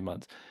was 2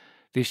 months.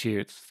 This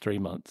year it's 3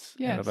 months.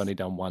 Yes. And I've only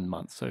done 1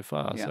 month so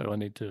far. Yeah. So I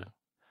need to,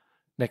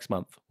 next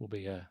month will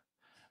be a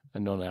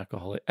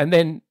non-alcoholic. And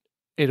then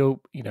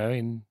it'll,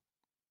 in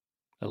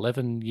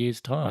 11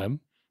 years' time,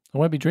 I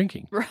won't be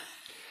drinking. Right.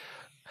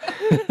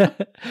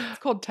 It's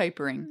called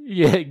tapering.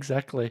 Yeah,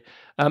 exactly.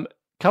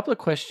 Couple of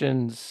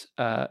questions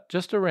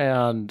just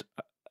around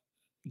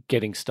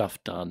getting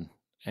stuff done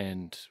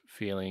and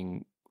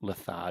feeling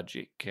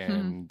lethargic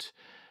and,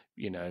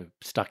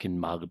 stuck in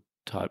mud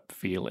type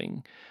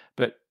feeling.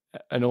 But,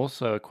 and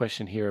also a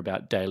question here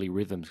about daily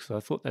rhythms, because I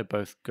thought they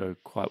both go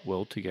quite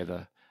well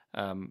together.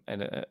 And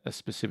a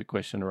specific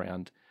question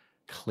around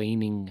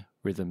cleaning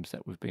rhythms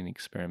that we've been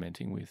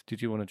experimenting with.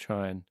 Did you want to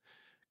try and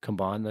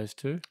combine those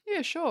two?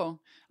 Yeah, sure.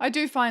 I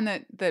do find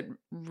that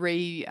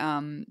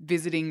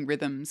visiting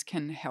rhythms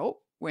can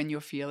help when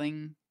you're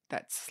feeling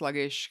that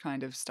sluggish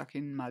kind of stuck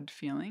in mud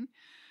feeling.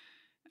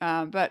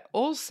 But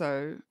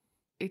also,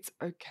 it's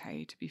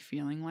okay to be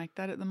feeling like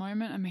that at the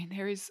moment. I mean,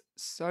 there is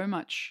so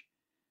much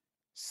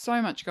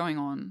going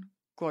on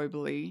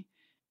globally,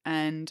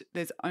 and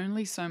there's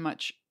only so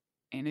much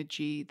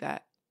energy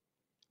that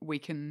we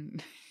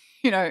can,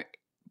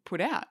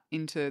 put out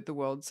into the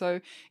world. So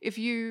if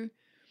you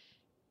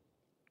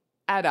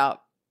add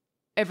up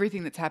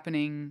everything that's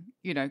happening,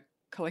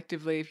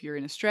 collectively, if you're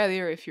in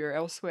Australia, if you're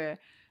elsewhere,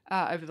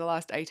 over the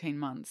last 18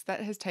 months,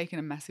 that has taken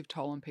a massive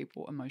toll on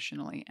people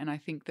emotionally. And I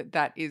think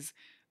that is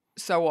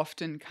so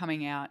often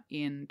coming out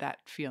in that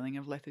feeling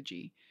of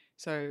lethargy.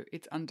 So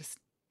it's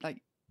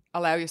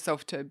allow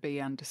yourself to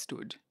be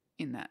understood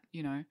in that,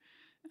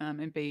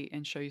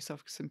 and show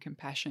yourself some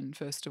compassion,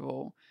 first of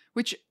all,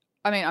 which,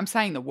 I mean, I'm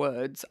saying the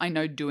words. I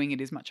know doing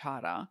it is much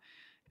harder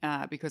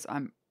because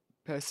I'm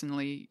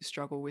personally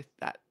struggle with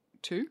that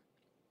too.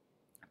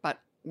 But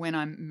when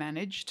I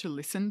manage to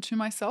listen to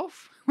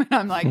myself, when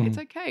I'm like, it's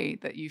okay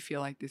that you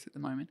feel like this at the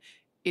moment,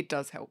 it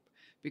does help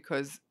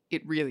because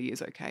it really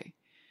is okay.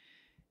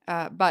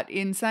 But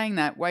in saying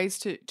that, ways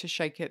to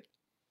shake it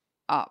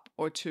up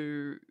or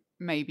to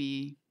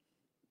maybe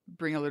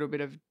bring a little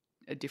bit of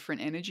a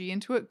different energy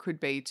into it could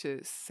be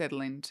to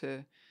settle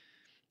into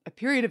a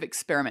period of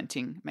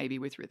experimenting maybe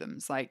with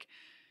rhythms. Like,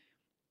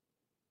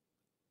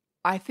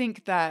 I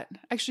think that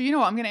actually, you know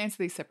what? I'm going to answer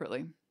these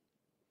separately.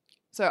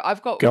 So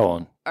I've got... Go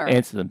on. All right.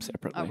 Answer them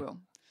separately. I will.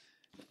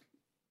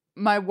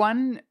 My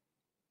one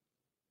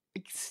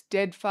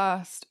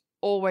steadfast,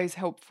 always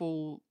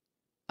helpful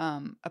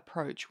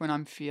approach when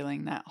I'm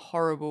feeling that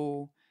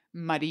horrible,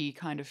 muddy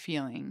kind of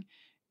feeling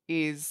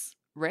is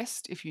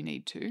rest if you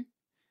need to,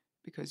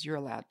 because you're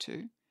allowed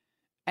to,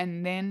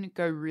 and then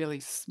go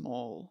really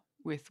small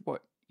with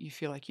what you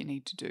feel like you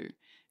need to do.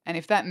 And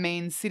if that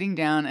means sitting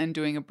down and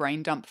doing a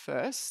brain dump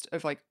first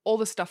of like all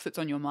the stuff that's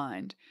on your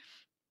mind,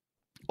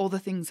 all the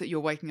things that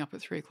you're waking up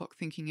at 3 o'clock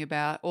thinking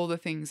about, all the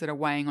things that are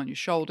weighing on your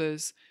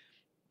shoulders,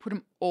 put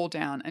them all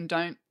down and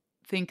don't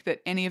think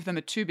that any of them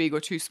are too big or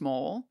too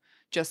small.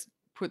 Just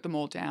put them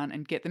all down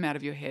and get them out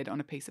of your head on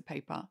a piece of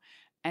paper.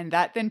 And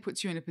that then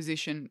puts you in a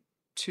position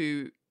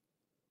to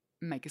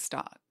make a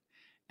start.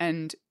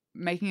 And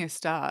making a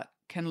start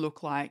can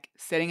look like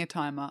setting a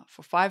timer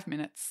for 5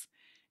 minutes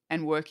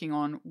and working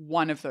on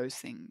one of those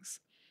things,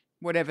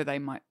 whatever they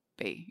might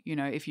be.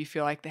 If you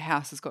feel like the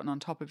house has gotten on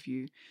top of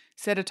you,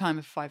 set a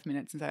timer for 5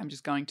 minutes and say, I'm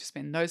just going to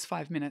spend those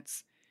 5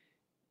 minutes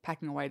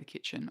packing away the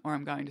kitchen, or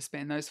I'm going to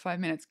spend those 5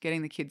 minutes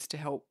getting the kids to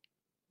help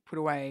put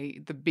away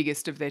the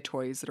biggest of their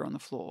toys that are on the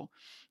floor,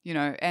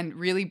 and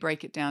really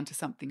break it down to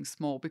something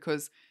small,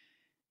 because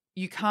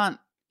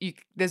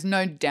there's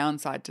no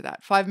downside to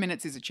that. 5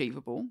 minutes is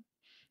achievable.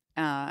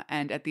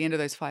 And at the end of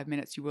those 5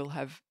 minutes, you will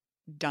have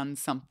done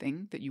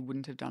something that you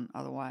wouldn't have done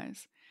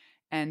otherwise.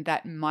 And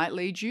that might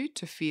lead you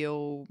to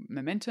feel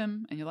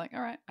momentum and you're like,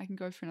 all right, I can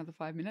go for another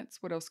 5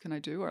 minutes. What else can I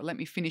do? Or let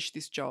me finish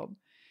this job.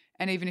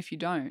 And even if you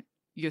don't,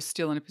 you're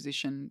still in a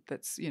position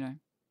that's,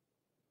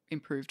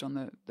 improved on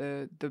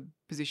the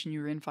position you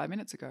were in 5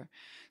 minutes ago.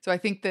 So I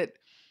think that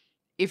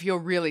if you're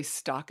really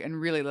stuck and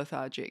really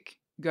lethargic,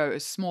 go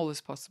as small as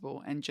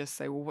possible and just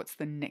say, well, what's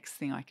the next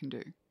thing I can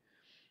do?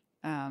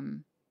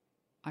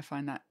 I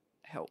find that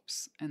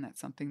helps. And that's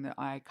something that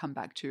I come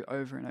back to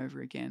over and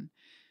over again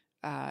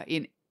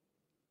in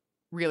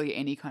really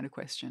any kind of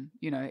question,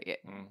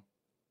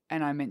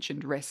 And I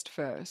mentioned rest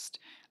first.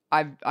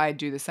 I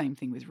do the same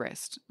thing with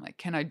rest. Like,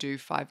 can I do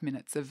 5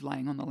 minutes of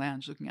laying on the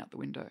lounge looking out the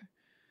window?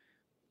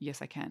 Yes,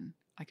 I can.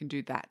 I can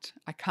do that.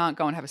 I can't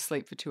go and have a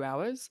sleep for 2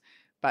 hours,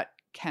 but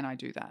can I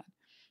do that?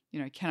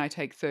 Can I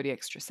take 30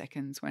 extra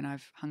seconds when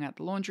I've hung out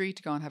the laundry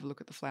to go and have a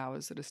look at the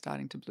flowers that are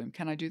starting to bloom?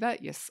 Can I do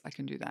that? Yes, I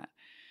can do that.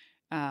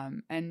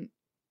 And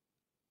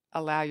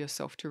allow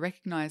yourself to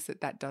recognize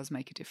that does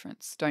make a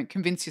difference. Don't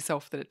convince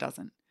yourself that it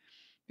doesn't,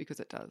 because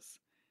it does.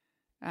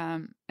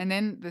 And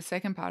then the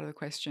second part of the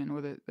question,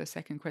 or the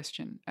second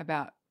question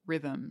about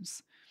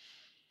rhythms,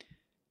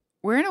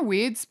 we're in a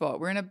weird spot.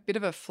 We're in a bit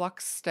of a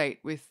flux state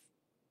with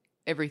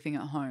everything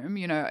at home.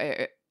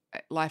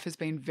 Life has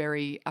been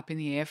very up in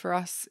the air for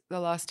us the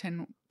last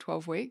 10,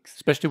 12 weeks.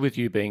 Especially with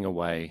you being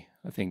away,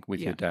 I think,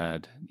 with your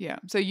dad. Yeah.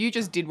 So you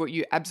just did what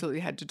you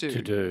absolutely had to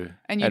do.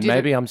 And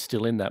maybe I'm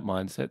still in that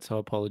mindset, so I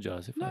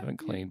apologise if I haven't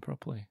cleaned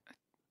properly.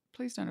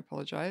 Please don't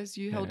apologise.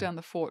 You held down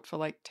the fort for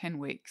like 10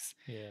 weeks.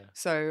 Yeah.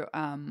 So,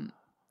 I'm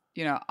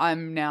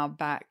now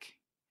back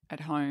at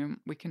home.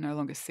 We can no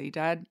longer see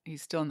Dad.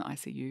 He's still in the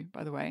ICU,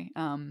 by the way,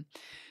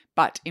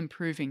 but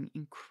improving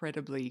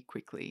incredibly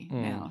quickly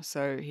now.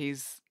 So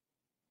he's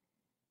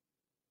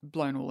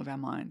blown all of our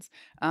minds.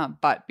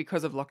 But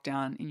because of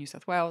lockdown in New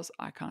South Wales,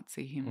 I can't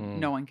see him.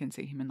 No one can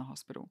see him in the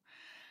hospital.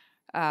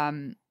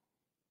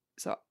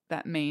 So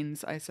that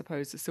means, I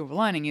suppose, the silver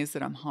lining is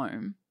that I'm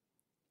home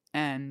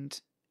and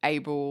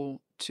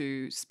able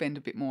to spend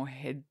a bit more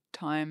head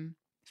time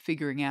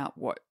figuring out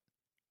what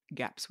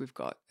gaps we've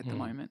got at the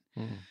moment.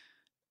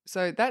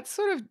 So that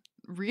sort of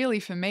really,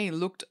 for me,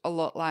 looked a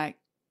lot like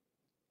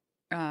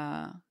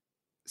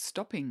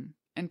stopping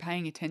and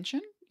paying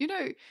attention. You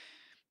know,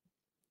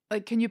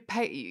 like when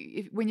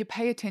you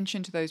pay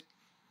attention to those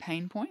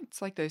pain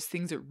points, like those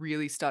things that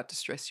really start to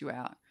stress you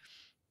out.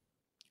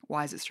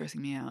 Why is it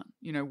stressing me out?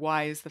 You know,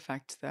 why is the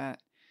fact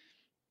that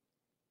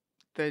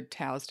the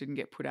towels didn't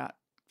get put out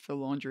for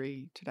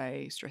laundry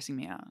today stressing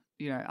me out?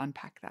 You know,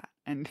 unpack that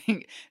and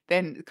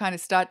then kind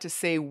of start to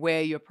see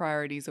where your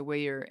priorities are, where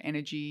your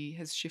energy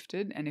has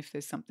shifted, and if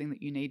there's something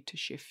that you need to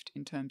shift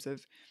in terms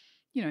of,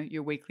 you know,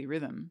 your weekly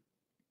rhythm,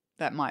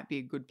 that might be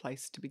a good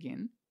place to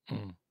begin.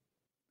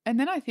 And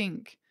then I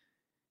think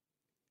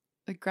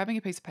like grabbing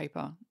a piece of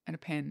paper and a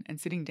pen and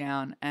sitting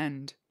down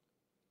and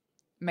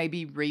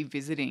maybe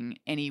revisiting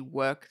any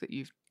work that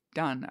you've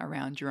done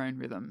around your own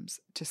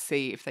rhythms to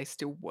see if they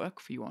still work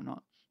for you or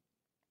not.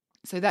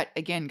 So that,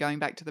 again, going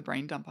back to the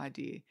brain dump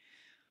idea,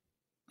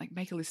 like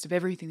make a list of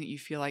everything that you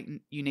feel like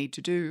you need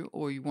to do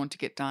or you want to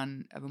get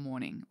done of a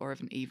morning or of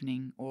an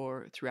evening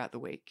or throughout the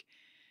week.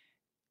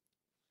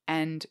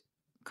 And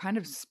kind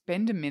of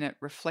spend a minute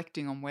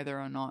reflecting on whether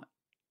or not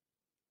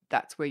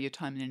that's where your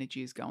time and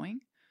energy is going.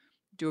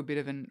 Do a bit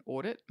of an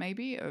audit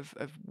maybe of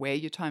where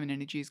your time and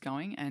energy is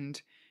going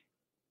and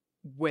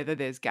whether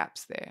there's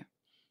gaps there.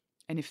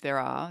 And if there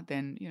are,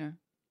 then, you know,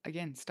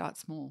 again, start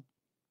small.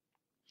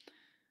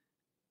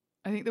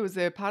 I think there was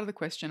a part of the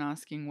question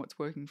asking what's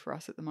working for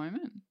us at the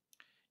moment.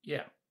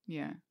 Yeah.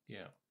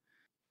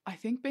 I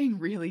think being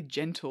really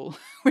gentle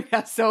with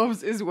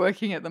ourselves is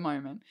working at the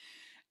moment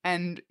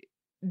and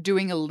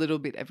doing a little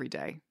bit every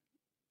day.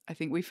 I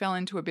think we fell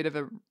into a bit of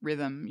a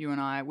rhythm, you and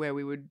I, where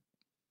we'd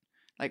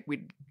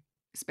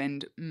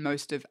spend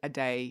most of a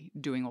day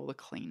doing all the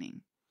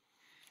cleaning.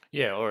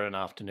 Yeah, or an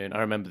afternoon.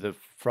 I remember the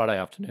Friday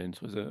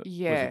afternoons was a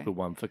good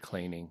one for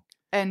cleaning.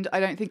 And I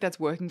don't think that's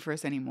working for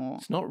us anymore.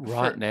 It's not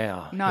right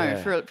now.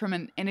 No, from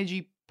an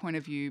energy point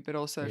of view, but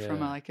also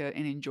from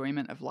an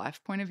enjoyment of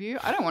life point of view.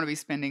 I don't want to be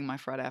spending my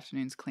Friday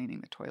afternoons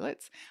cleaning the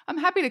toilets. I'm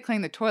happy to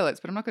clean the toilets,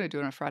 but I'm not going to do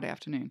it on a Friday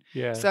afternoon.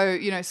 Yeah. So,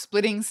 you know,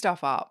 splitting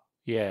stuff up.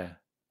 Yeah.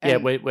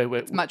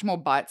 It's much more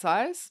bite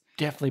size.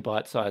 Definitely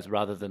bite size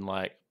rather than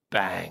like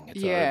bang,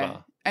 it's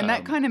over. And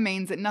that kind of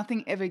means that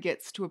nothing ever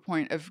gets to a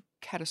point of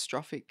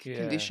catastrophic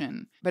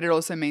condition. But it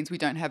also means we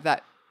don't have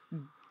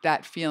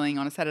that feeling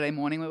on a Saturday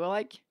morning where we're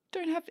like,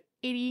 don't have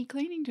any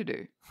cleaning to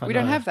do. We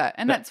don't have that.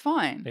 And that's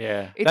fine.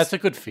 Yeah. That's a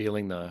good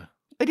feeling though.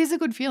 It is a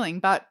good feeling,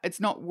 but it's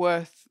not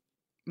worth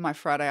my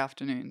Friday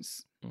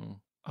afternoons.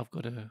 I've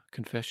got a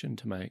confession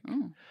to make.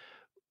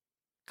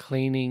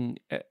 Cleaning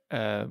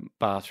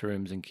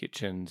bathrooms and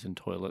kitchens and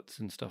toilets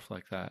and stuff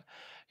like that,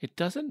 it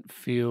doesn't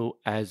feel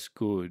as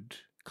good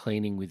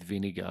cleaning with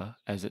vinegar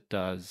as it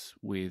does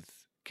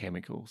with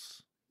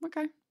chemicals.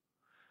 Okay.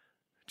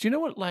 Do you know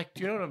what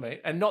I mean?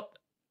 And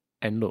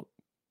look,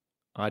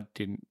 I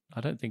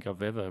don't think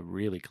I've ever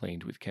really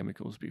cleaned with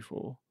chemicals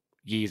before.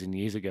 Years and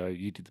years ago,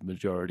 you did the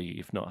majority,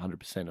 if not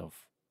 100% of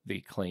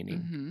the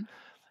cleaning.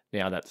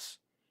 Now that's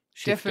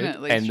shifted,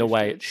 definitely and shifted. The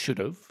way it should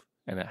have,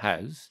 and it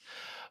has.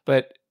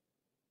 But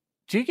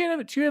do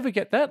you ever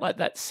get that, like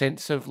that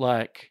sense of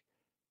like,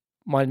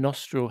 my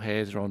nostril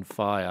hairs are on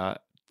fire,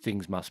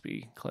 things must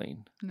be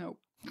clean? Nope.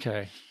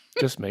 Okay,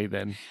 just me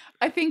then.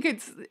 I think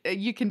it's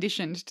you're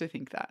conditioned to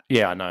think that.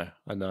 Yeah, I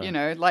know. You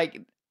know,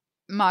 like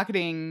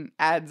marketing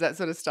ads, that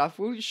sort of stuff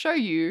will show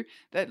you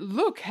that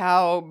look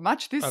how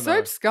much this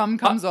soap scum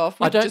comes off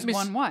with just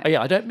one wipe.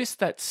 Yeah, I don't miss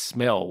that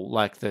smell,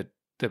 like the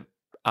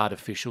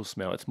artificial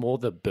smell. It's more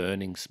the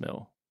burning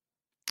smell.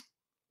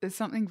 There's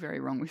something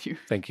very wrong with you.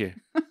 Thank you.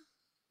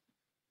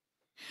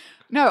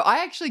 No,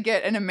 I actually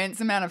get an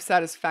immense amount of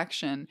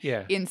satisfaction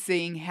in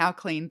seeing how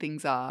clean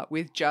things are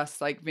with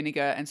just like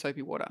vinegar and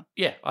soapy water.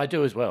 Yeah, I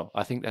do as well.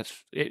 I think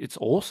it's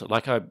awesome.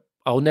 Like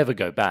I'll never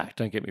go back,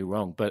 don't get me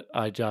wrong, but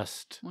I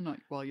just... Well, not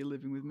while you're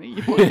living with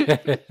me.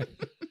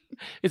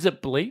 Is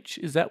it bleach?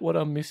 Is that what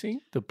I'm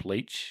missing? The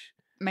bleach?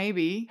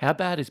 Maybe. How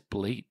bad is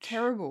bleach?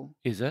 Terrible.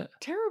 Is it?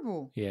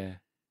 Terrible. Yeah.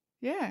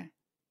 Yeah.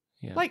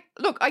 Yeah. Like,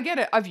 look, I get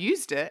it. I've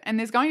used it. And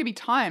there's going to be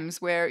times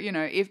where, you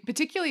know,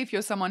 particularly if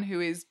you're someone who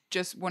is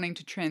just wanting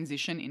to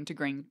transition into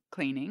green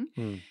cleaning,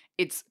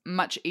 it's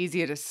much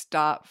easier to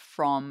start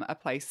from a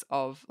place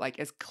of like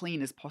as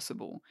clean as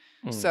possible.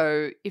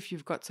 So if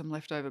you've got some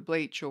leftover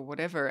bleach or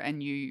whatever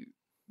and you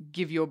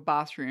give your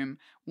bathroom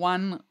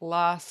one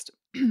last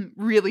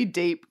really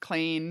deep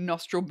clean,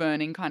 nostril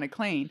burning kind of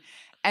clean,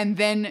 and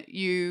then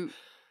you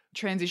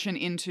transition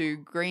into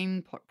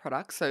green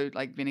products, so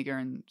like vinegar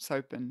and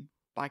soap and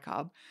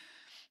bicarb,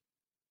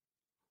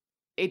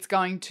 it's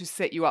going to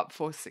set you up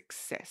for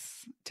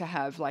success to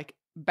have like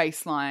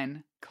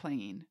baseline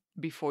clean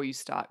before you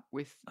start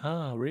with...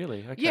 Oh,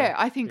 really? Okay. Yeah,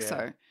 I think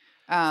so.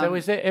 So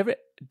is there ever?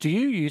 Do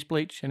you use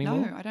bleach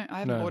anymore? No, I don't. I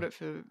haven't bought it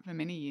for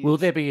many years. Will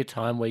there be a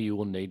time where you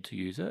will need to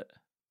use it?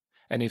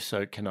 And if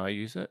so, can I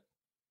use it?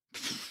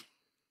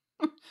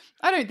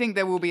 I don't think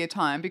there will be a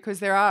time because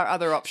there are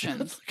other options.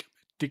 Sounds like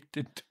I'm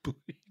addicted to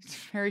bleach. It's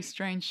very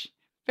strange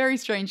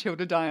hill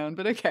to die on,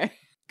 but okay,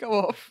 go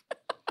off.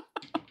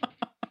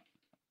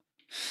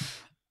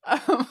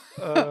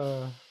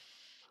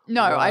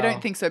 No, Wow. I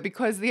don't think so,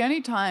 because the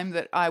only time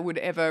that I would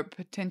ever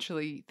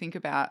potentially think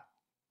about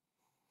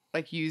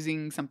like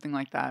using something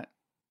like that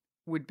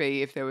would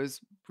be if there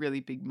was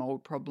really big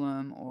mold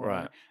problem, or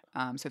Right.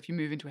 so if you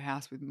move into a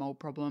house with mold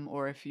problem,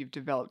 or if you've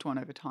developed one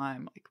over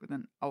time, like with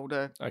an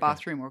older Okay.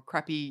 bathroom or a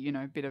crappy,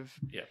 bit of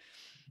Yeah.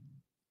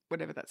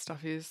 whatever that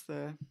stuff is,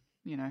 the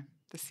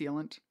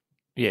sealant.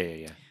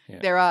 Yeah.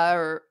 There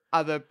are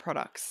other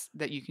products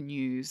that you can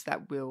use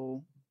that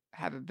will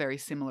have a very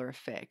similar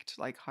effect,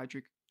 like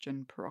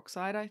hydrogen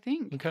peroxide, I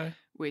think, Okay.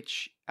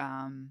 which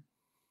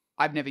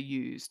I've never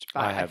used.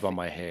 But I have on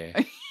my hair.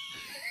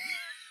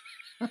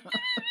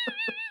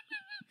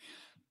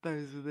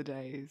 Those were the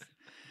days.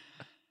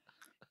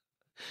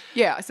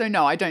 Yeah, so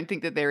no, I don't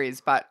think that there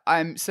is, but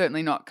I'm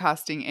certainly not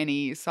casting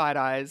any side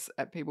eyes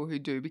at people who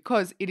do,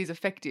 because it is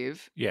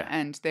effective. Yeah.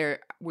 And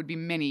there would be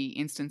many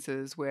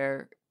instances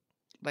where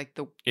like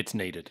it's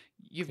needed.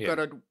 You've got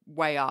to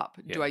weigh up.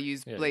 Yeah. Do I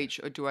use bleach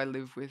or do I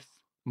live with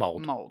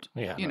mold?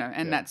 Yeah.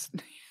 And that's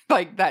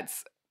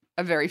that's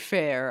a very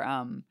fair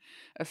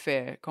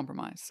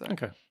compromise. So.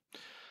 Okay.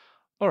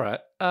 All right.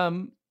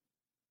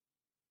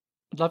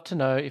 I'd love to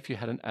know if you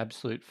had an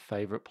absolute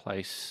favorite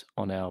place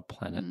on our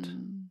planet.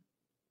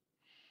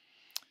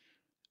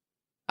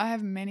 I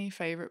have many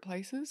favorite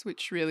places,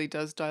 which really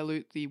does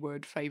dilute the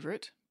word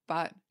favorite.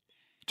 But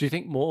do you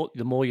think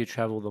the more you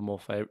travel, the more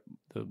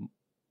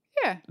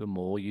the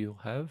more you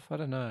have? I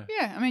don't know.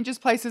 Yeah, I mean,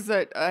 just places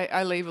that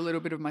I leave a little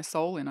bit of my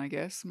soul in, I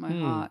guess, my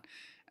heart.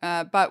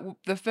 But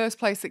the first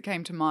place that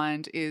came to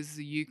mind is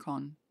the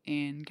Yukon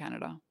in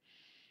Canada,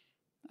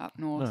 up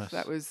north. Nice.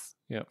 That was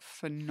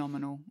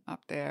phenomenal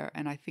up there,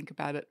 and I think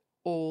about it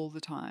all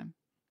the time.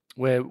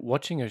 We're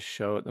watching a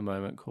show at the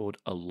moment called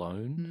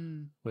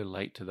Alone. We're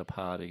late to the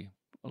party.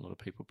 A lot of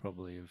people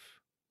probably have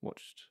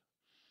watched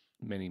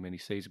many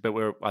seasons, but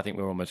I think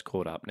we're almost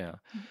caught up now.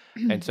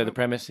 And so the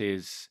premise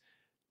is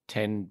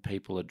 10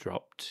 people are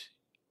dropped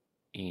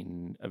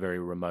in a very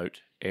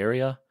remote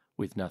area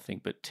with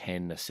nothing but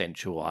 10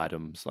 essential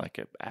items, like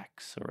an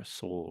axe or a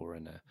saw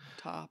and a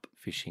tarp,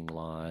 fishing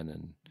line,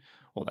 and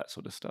all that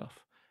sort of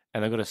stuff.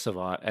 And they've got to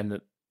survive. And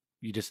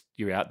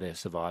you're out there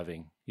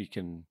surviving. You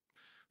can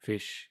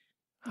fish,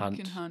 hunt.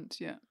 You can hunt,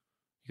 yeah.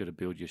 You got to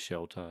build your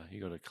shelter.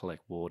 You got to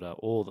collect water.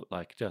 All that,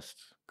 like,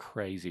 just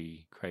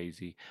crazy.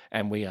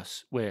 And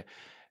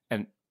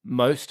and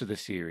most of the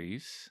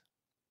series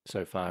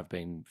so far have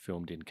been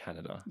filmed in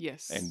Canada.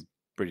 Yes. And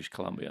British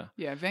Columbia.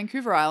 Yeah,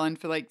 Vancouver Island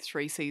for like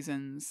 3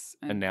 seasons.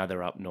 And now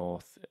they're up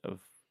north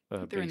of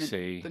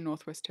BC. In the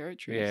Northwest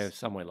Territories. Yeah,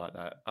 somewhere like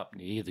that, up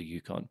near the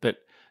Yukon. But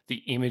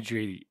the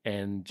imagery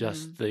and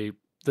just the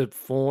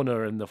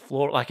fauna and the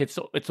flora, like it's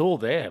all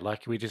there.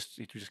 Like you just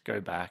go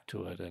back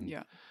to it,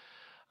 and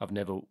I've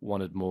never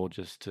wanted more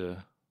just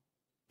to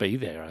be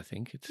there. I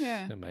think it's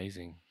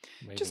amazing.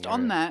 Just area.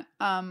 On that,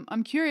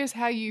 I'm curious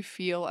how you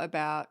feel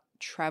about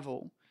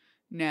travel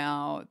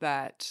now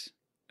that,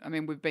 I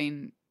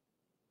mean,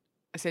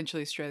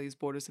 essentially Australia's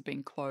borders have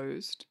been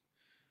closed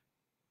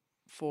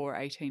for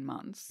 18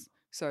 months.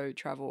 So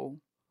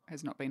travel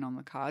has not been on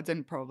the cards,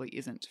 and probably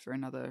isn't for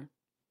another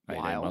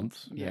 18 while.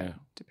 months. Yeah.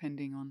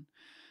 Depending on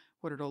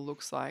what it all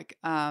looks like.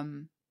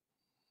 I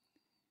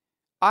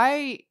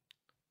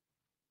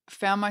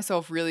found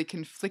myself really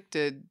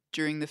conflicted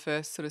during the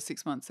first sort of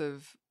 6 months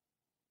of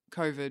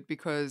COVID,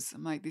 because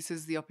I'm like, this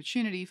is the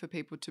opportunity for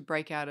people to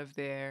break out of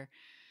their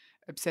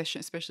obsession,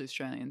 especially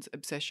Australians,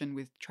 obsession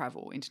with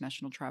travel,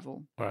 international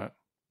travel. Right.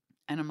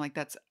 And I'm like,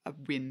 that's a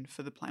win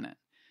for the planet,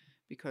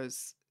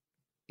 because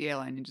the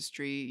airline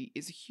industry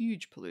is a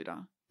huge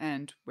polluter.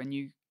 And when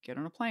you get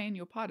on a plane,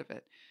 you're part of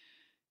it.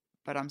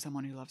 But I'm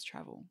someone who loves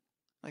travel.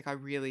 Like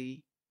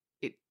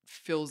it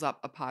fills up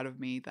a part of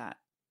me that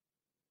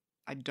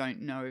I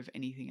don't know of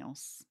anything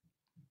else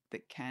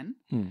that can.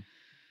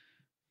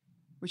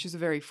 Which is a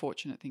very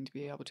fortunate thing to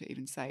be able to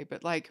even say.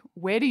 But like,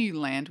 where do you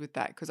land with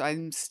that? Because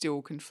I'm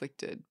still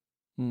conflicted.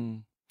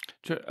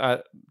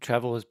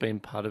 Travel has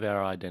been part of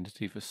our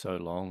identity for so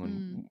long,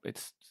 and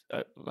it's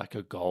like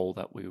a goal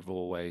that we've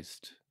always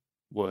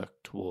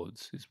worked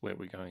towards, is where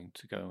we're going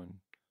to go and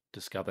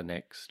discover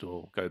next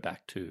or go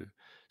back to.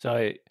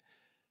 So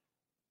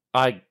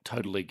I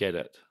totally get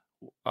it.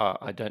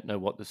 I don't know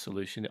what the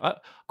solution is. I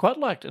quite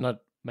liked, and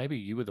maybe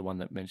you were the one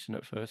that mentioned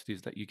it first,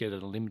 is that you get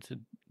a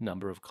limited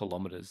number of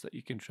kilometres that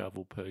you can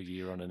travel per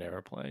year on an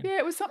aeroplane. Yeah,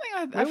 it was something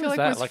I feel like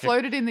was like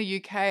floated in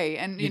the UK.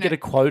 And you get a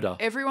quota.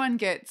 Everyone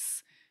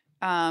gets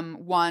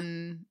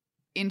one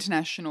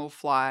international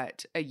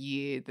flight a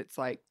year that's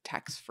like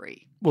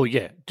tax-free. Well,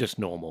 yeah, just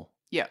normal.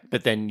 Yeah.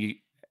 But then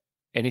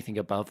anything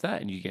above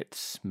that and you get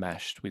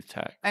smashed with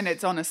tax. And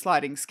it's on a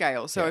sliding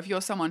scale. So Yeah. if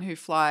you're someone who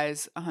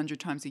flies 100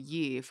 times a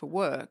year for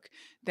work,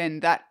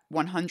 then that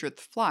 100th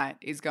flight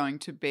is going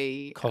to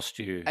be cost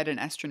you at an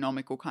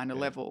astronomical kind of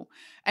Yeah. level.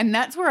 And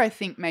that's where I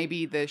think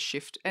maybe the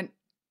shift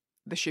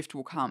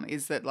will come,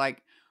 is that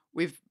like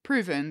we've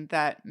proven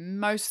that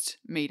most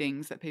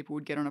meetings that people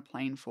would get on a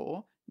plane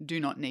for do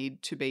not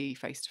need to be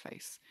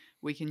face-to-face.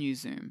 We can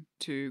use Zoom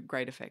to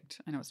great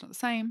effect. I know it's not the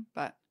same,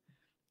 but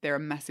there are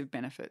massive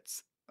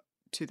benefits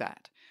to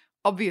that.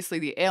 Obviously,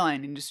 the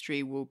airline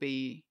industry will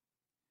be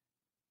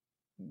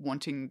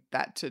wanting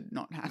that to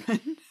not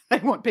happen. They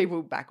want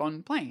people back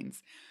on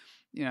planes,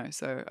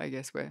 so I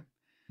guess we're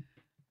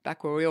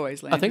back where we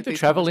always land. I think with the these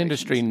travel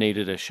industry conversations.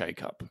 needed a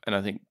shake-up, and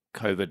I think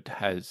COVID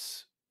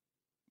has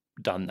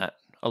done that.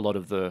 A lot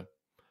of the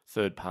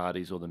third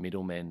parties or the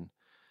middlemen,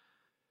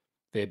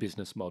 their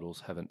business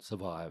models haven't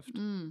survived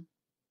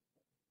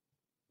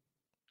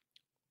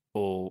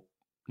or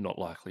not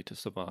likely to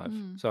survive.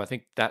 So I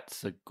think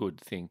that's a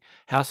good thing.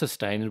 How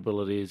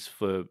sustainable it is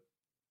for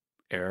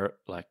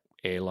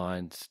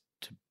airlines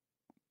to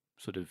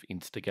sort of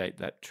instigate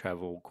that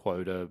travel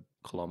quota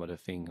kilometre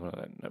thing. I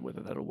don't know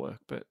whether that'll work,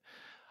 but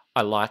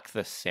I like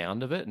the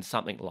sound of it, and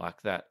something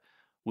like that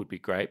would be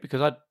great,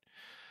 because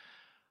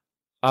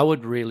I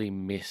would really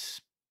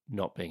miss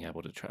not being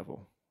able to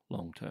travel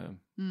long term.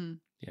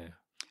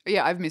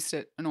 Yeah, I've missed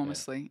it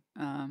enormously.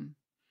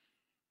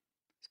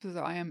 So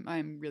I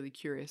am really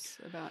curious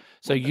about.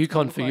 So what that's gonna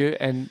Yukon look for like. you,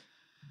 and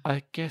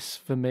I guess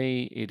for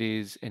me it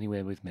is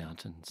anywhere with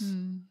mountains.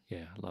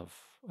 Yeah,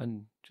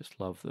 just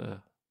love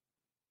the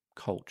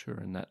culture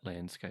and that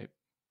landscape.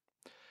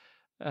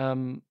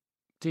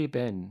 Dear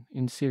Ben,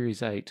 in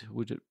Series 8,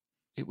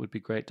 it would be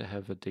great to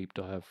have a deep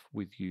dive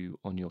with you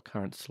on your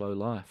current slow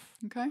life.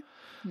 Okay,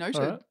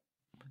 noted. All right.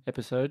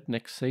 Episode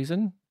next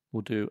season,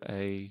 we'll do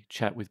a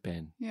chat with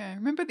Ben. Yeah,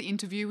 remember the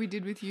interview we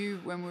did with you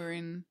when we were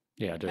in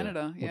Yeah, I do.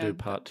 Canada? We'll do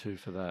part 2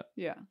 for that.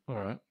 Yeah. All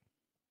right.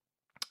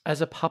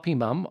 As a puppy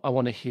mum, I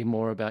want to hear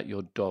more about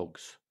your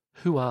dogs.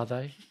 Who are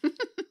they?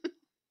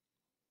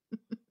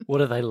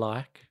 What are they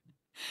like?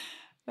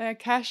 They are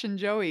Cash and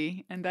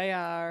Joey, and they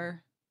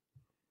are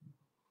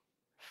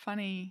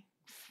funny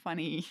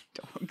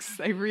dogs.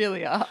 They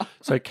really are.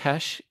 So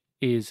Cash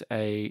is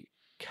a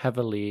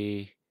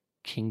Cavalier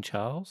King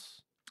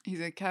Charles. He's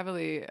a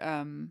Cavalier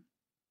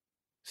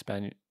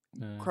Spaniard.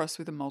 cross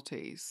with a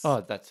Maltese.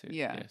 Oh, that's it.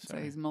 Yeah, so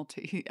he's a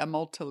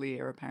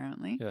Maltalier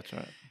apparently. Yeah, that's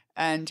right.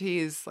 And he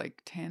is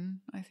like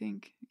 10, I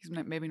think. He's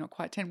maybe not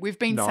quite 10. We've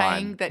been 9.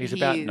 saying that he's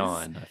about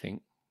 9, I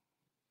think.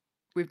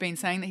 We've been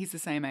saying that he's the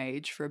same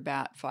age for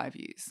about 5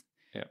 years.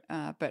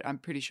 Yeah. But I'm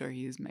pretty sure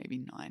he is maybe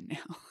 9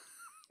 now.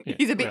 Yeah,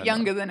 he's a bit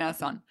younger than our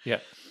son. Yeah.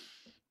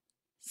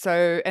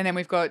 So, and then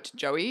we've got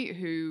Joey,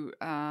 who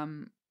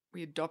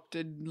we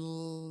adopted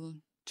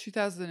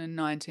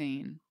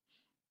 2019.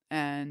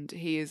 And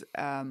he is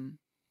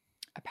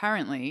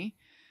apparently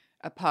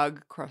a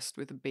pug crossed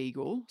with a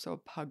beagle, so a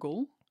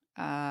puggle.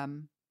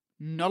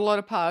 Not a lot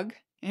of pug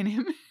in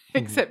him,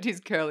 except his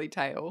curly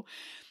tail.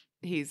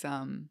 He's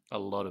a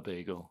lot of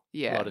beagle.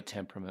 Yeah. A lot of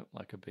temperament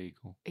like a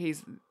beagle.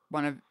 He's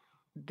one of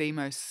the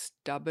most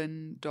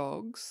stubborn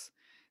dogs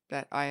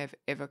that I have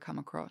ever come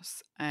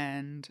across,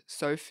 and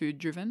so food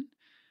driven.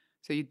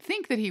 So you'd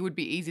think that he would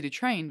be easy to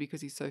train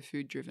because he's so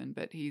food driven,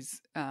 but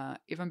he's,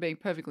 if I'm being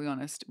perfectly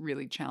honest,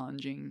 really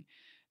challenging.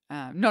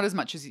 Not as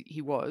much as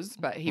he was,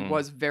 but he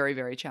was very,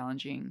 very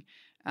challenging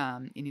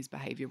in his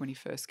behavior when he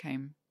first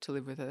came to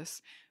live with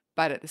us.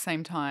 But at the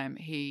same time,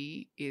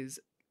 he is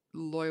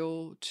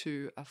loyal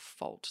to a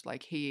fault.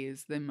 Like, he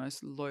is the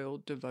most loyal,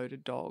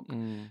 devoted dog,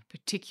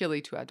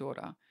 particularly to our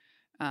daughter.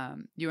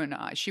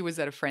 She was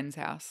at a friend's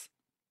house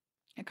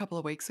a couple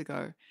of weeks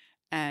ago,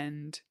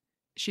 and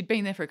she'd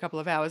been there for a couple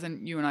of hours,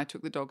 and you and I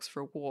took the dogs for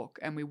a walk,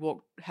 and we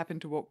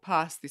happened to walk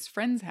past this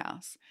friend's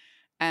house,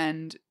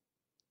 and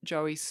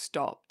Joey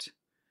stopped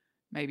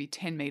maybe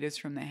 10 meters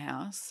from their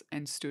house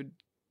and stood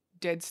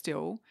dead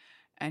still,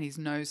 and his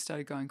nose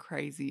started going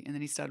crazy, and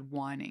then he started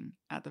whining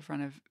at the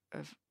front of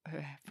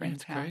her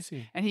friend's house.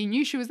 Crazy. And he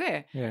knew she was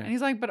there. Yeah. And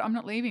he's like, but I'm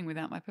not leaving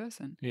without my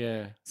person.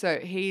 Yeah. So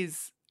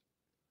he's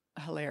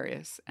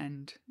hilarious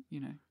and,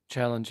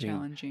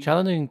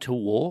 challenging to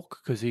walk,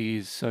 because he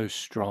is so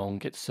strong,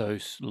 gets so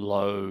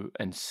slow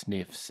and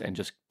sniffs and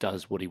just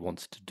does what he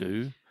wants to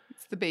do.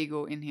 It's the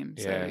beagle in him.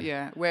 Yeah. So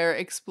yeah, we're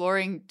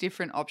exploring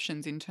different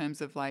options in terms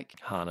of like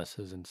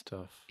harnesses and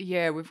stuff.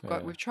 Yeah, we've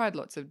tried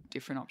lots of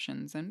different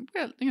options, and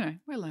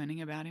we're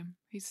learning about him.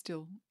 He's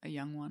still a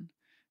young one,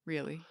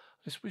 really.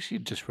 I just wish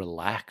he'd just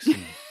relax.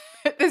 And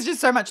there's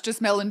just so much to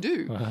smell and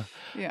do.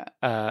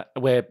 Yeah.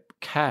 Where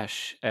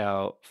Cash,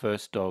 our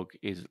first dog,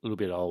 is a little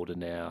bit older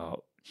now,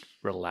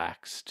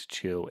 relaxed,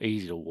 chill,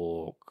 easy to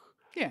walk.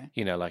 Yeah.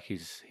 Like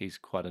he's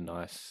quite a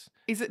nice.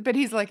 But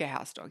he's like a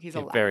house dog. He's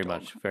a lap very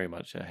dog. very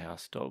much a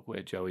house dog.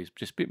 Where Joey's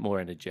just a bit more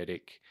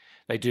energetic.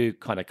 They do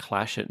kind of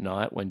clash at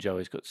night when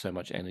Joey's got so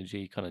much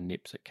energy. He kind of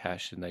nips at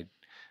Cash, and they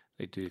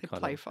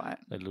play fight.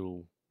 A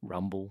little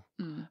rumble,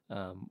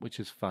 which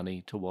is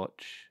funny to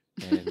watch.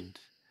 And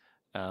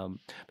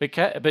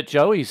But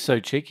Joey's so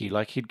cheeky.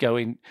 Like he'd go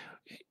in,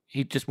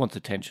 he just wants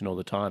attention all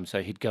the time.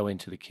 So he'd go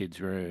into the kids'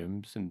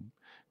 rooms and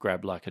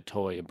grab like a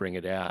toy and bring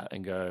it out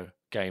and go,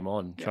 game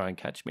on, Yeah. try and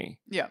catch me.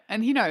 Yeah,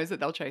 and he knows that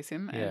they'll chase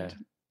him, Yeah.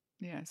 and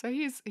yeah, so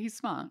he's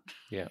smart.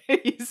 Yeah.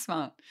 He's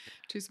smart.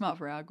 Too smart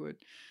for our good.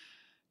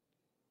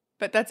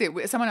 But that's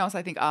it. Someone else,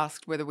 I think,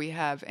 asked whether we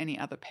have any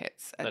other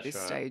pets at That's this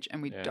right. stage,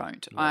 and we Yeah.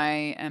 don't. No.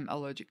 I am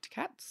allergic to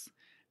cats,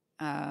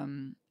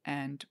 and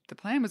the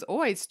plan was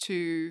always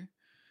to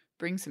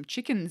bring some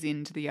chickens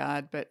into the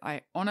yard, but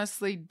I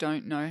honestly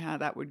don't know how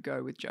that would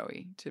go with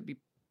Joey. To be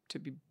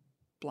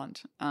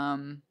blunt.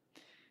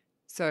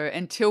 So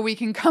until we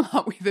can come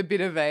up with a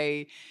bit of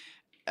a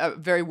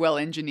very well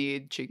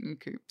engineered chicken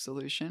coop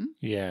solution,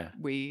 Yeah.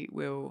 we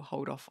will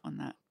hold off on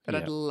that. But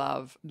Yeah. I'd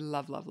loves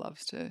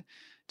to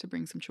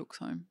bring some chooks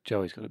home.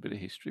 Joey's got a bit of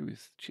history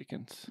with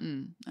chickens.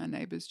 Our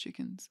neighbours'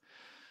 chickens.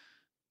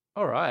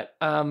 All right.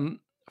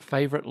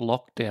 Favorite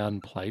lockdown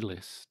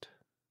playlist?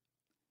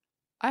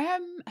 I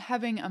am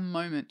having a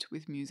moment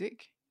with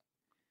music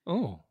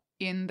Oh,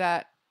 in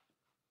that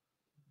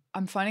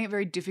I'm finding it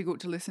very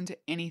difficult to listen to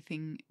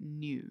anything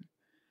new.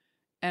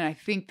 And I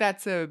think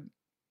that's an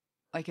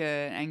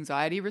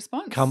anxiety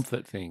response.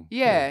 comfort thing.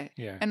 Yeah.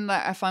 Yeah. And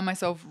like, I find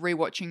myself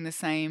rewatching the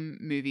same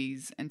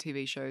movies and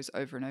TV shows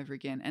over and over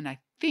again. And I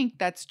think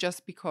that's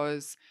just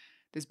because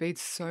there's been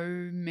so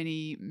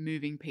many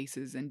moving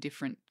pieces and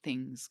different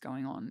things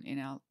going on in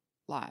our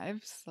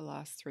lives the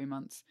last 3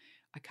 months.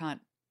 I can't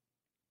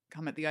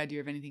come at the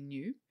idea of anything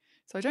new.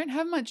 So I don't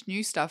have much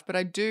new stuff, but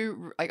I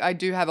do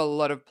have a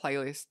lot of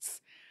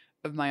playlists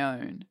of my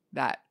own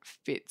that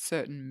fit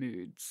certain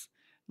moods.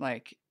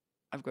 Like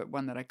I've got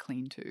one that I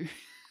clean to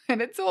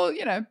and it's all,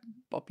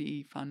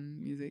 boppy, fun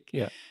music.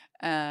 Yeah.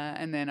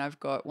 And then I've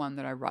got one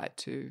that I write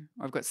to.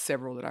 I've got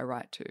several that I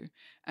write to.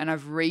 And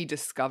I've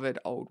rediscovered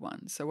old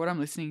ones. So what I'm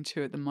listening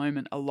to at the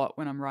moment a lot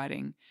when I'm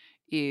writing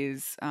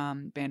is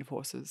Band of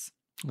Horses.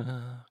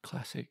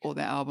 Classic. All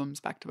their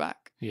albums back to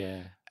back.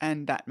 Yeah.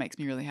 And that makes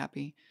me really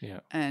happy. Yeah.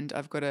 And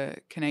I've got a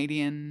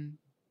Canadian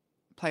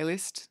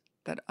playlist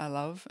that I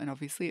love. And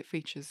obviously it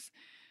features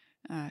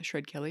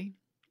Shred Kelly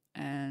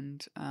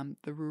and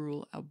the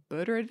Rural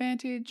Alberta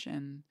Advantage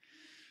and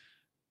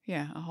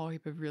a whole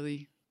heap of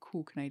really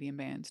cool Canadian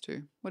bands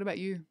too. What about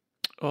you?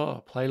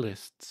 Oh,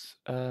 playlists.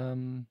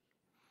 I'm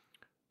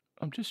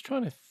just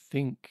trying to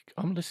think.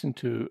 I'm listening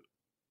to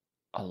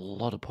a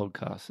lot of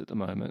podcasts at the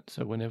moment.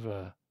 So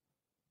whenever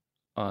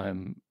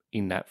I'm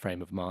in that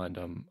frame of mind,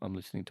 I'm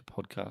listening to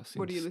podcasts.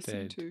 What are you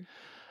listening to?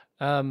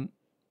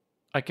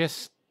 I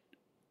guess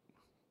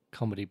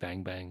Comedy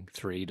Bang Bang,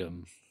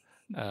 Freedom.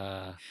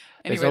 There's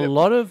Anyway, a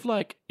lot of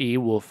like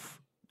Earwolf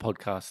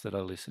podcasts that I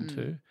listen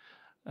to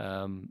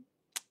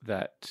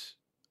that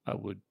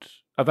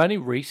I've only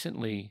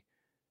recently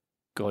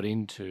got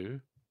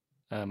into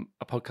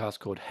a podcast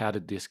called How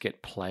Did This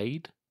Get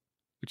Played,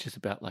 which is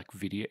about like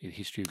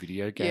history of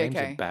video games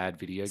and bad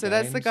video games. So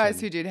that's the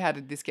guys who did How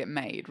Did This Get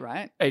Made,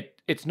 right?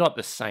 It's not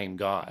the same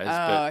guys,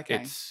 but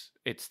okay.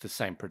 it's the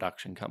same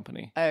production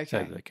company. Okay.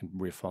 So they can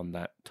riff on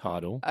that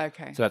title.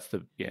 Okay. So that's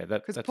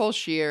because Paul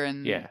Scheer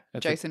and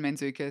that's Jason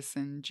Mantzoukas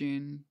and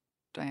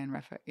Diane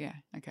Raphael. Yeah,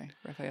 okay.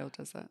 Raphael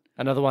does that.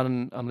 Another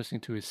one I'm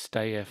listening to is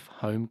Stay F.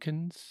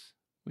 Homekins,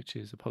 which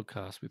is a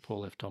podcast with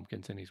Paul F.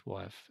 Tompkins and his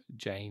wife,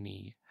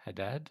 Janie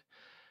Haddad.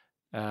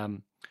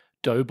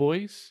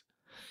 Doughboys.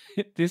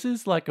 This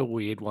is like a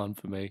weird one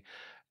for me.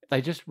 They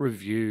just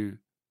review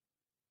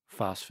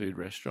fast food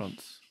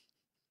restaurants.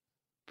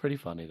 Pretty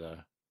funny, though.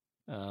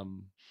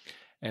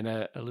 And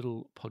a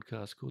little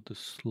podcast called the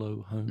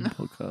Slow Home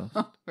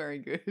Podcast. Very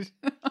good.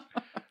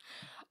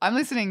 I'm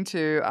listening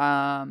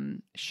to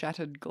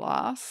Shattered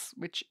Glass,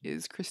 which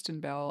is Kristen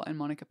Bell and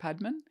Monica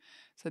Padman.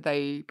 So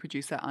they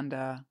produce that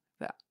under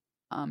the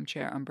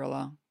Armchair Expert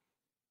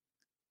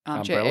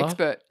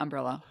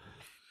umbrella.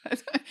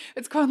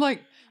 It's kind of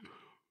like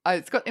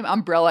it's got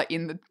umbrella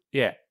in the name.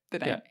 Yeah.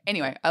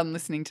 Anyway, I'm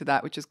listening to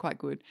that, which is quite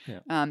good.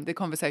 Yeah. The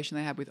conversation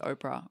they had with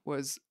Oprah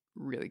was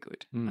really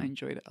good. I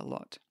enjoyed it a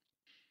lot.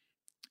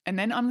 And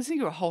then I'm listening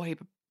to a whole heap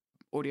of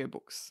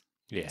audiobooks.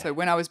 Yeah. So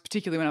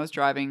particularly when I was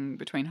driving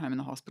between home and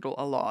the hospital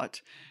a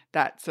lot,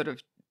 that sort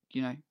of,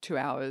 2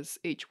 hours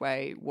each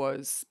way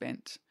was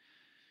spent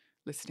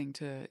listening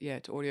to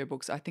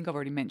audiobooks. I think I've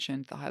already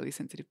mentioned The Highly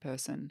Sensitive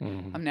Person.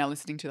 Mm-hmm. I'm now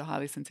listening to The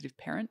Highly Sensitive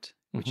Parent,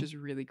 which is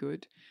really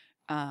good.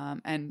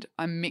 And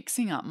I'm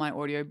mixing up my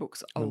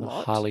audiobooks a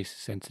lot. The Highly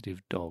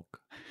Sensitive Dog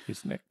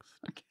is next.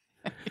 Okay.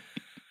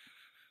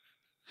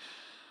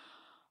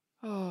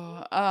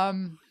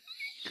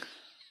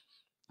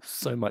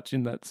 So much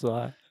in that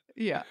sigh.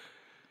 Yeah.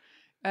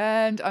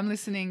 And I'm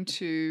listening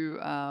to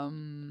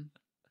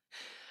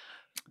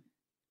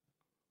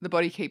The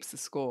Body Keeps the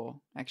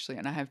Score, actually,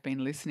 and I have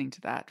been listening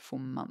to that for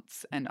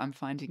months, and I'm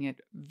finding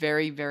it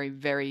very, very,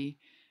 very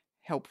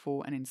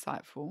helpful and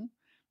insightful,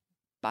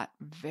 but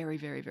very,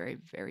 very, very,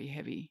 very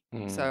heavy.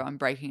 So I'm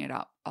breaking it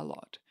up a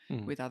lot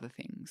with other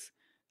things,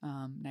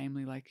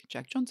 namely like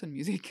Jack Johnson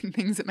music and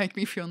things that make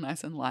me feel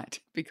nice and light,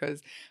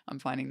 because I'm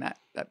finding that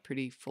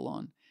pretty full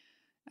on.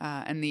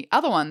 And the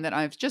other one that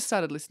I've just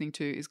started listening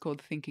to is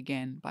called Think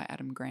Again by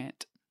Adam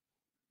Grant.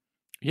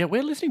 Yeah,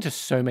 we're listening to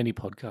so many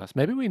podcasts.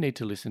 Maybe we need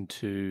to listen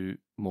to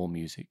more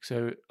music.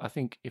 So I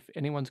think if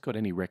anyone's got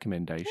any Yeah,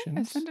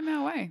 recommendations send them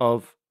our way.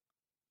 of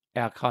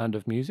our kind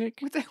of music,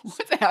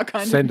 What's our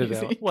kind send of it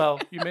out. music? Well,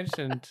 you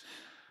mentioned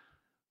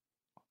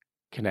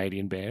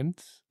Canadian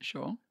bands,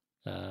 Sure.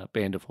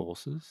 Band of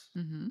Horses.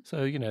 Hmm.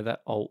 So,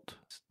 that alt.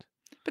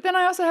 But then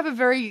I also have a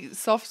very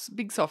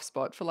big soft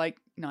spot for like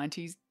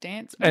 90s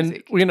dance And,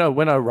 music.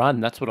 when I run,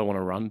 that's what I want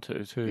to run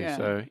to too. Yeah.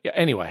 So, yeah,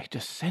 anyway,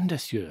 just send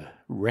us your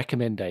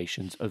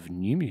recommendations of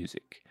new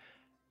music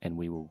and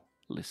we will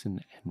listen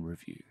and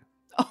review.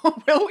 Oh,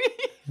 will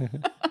we?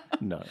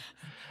 No.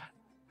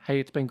 Hey,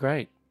 it's been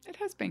great. It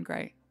has been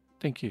great.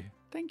 Thank you.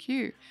 Thank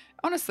you.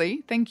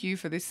 Honestly, thank you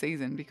for this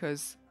season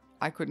because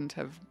I couldn't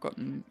have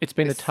gotten It's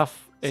been this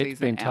tough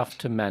season tough out.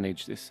 to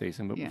manage this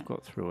season, but Yeah. we've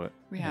got through it.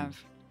 We And,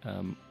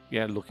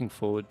 have. looking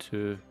forward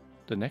to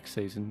the next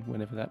season,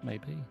 whenever that may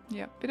be.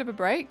 Yeah, bit of a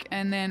break,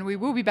 and then we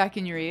will be back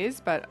in your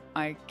ears, but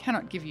I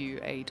cannot give you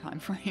a time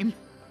frame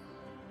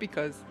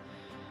because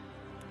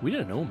We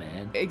don't know,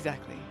 man.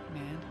 exactly,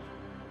 man.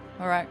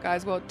 All right,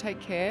 guys. Well, take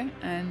care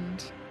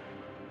and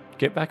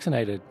Get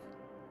vaccinated.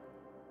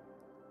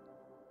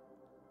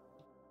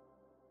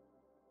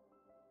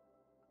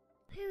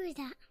 Who is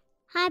that?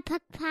 Hi,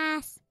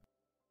 Podcast.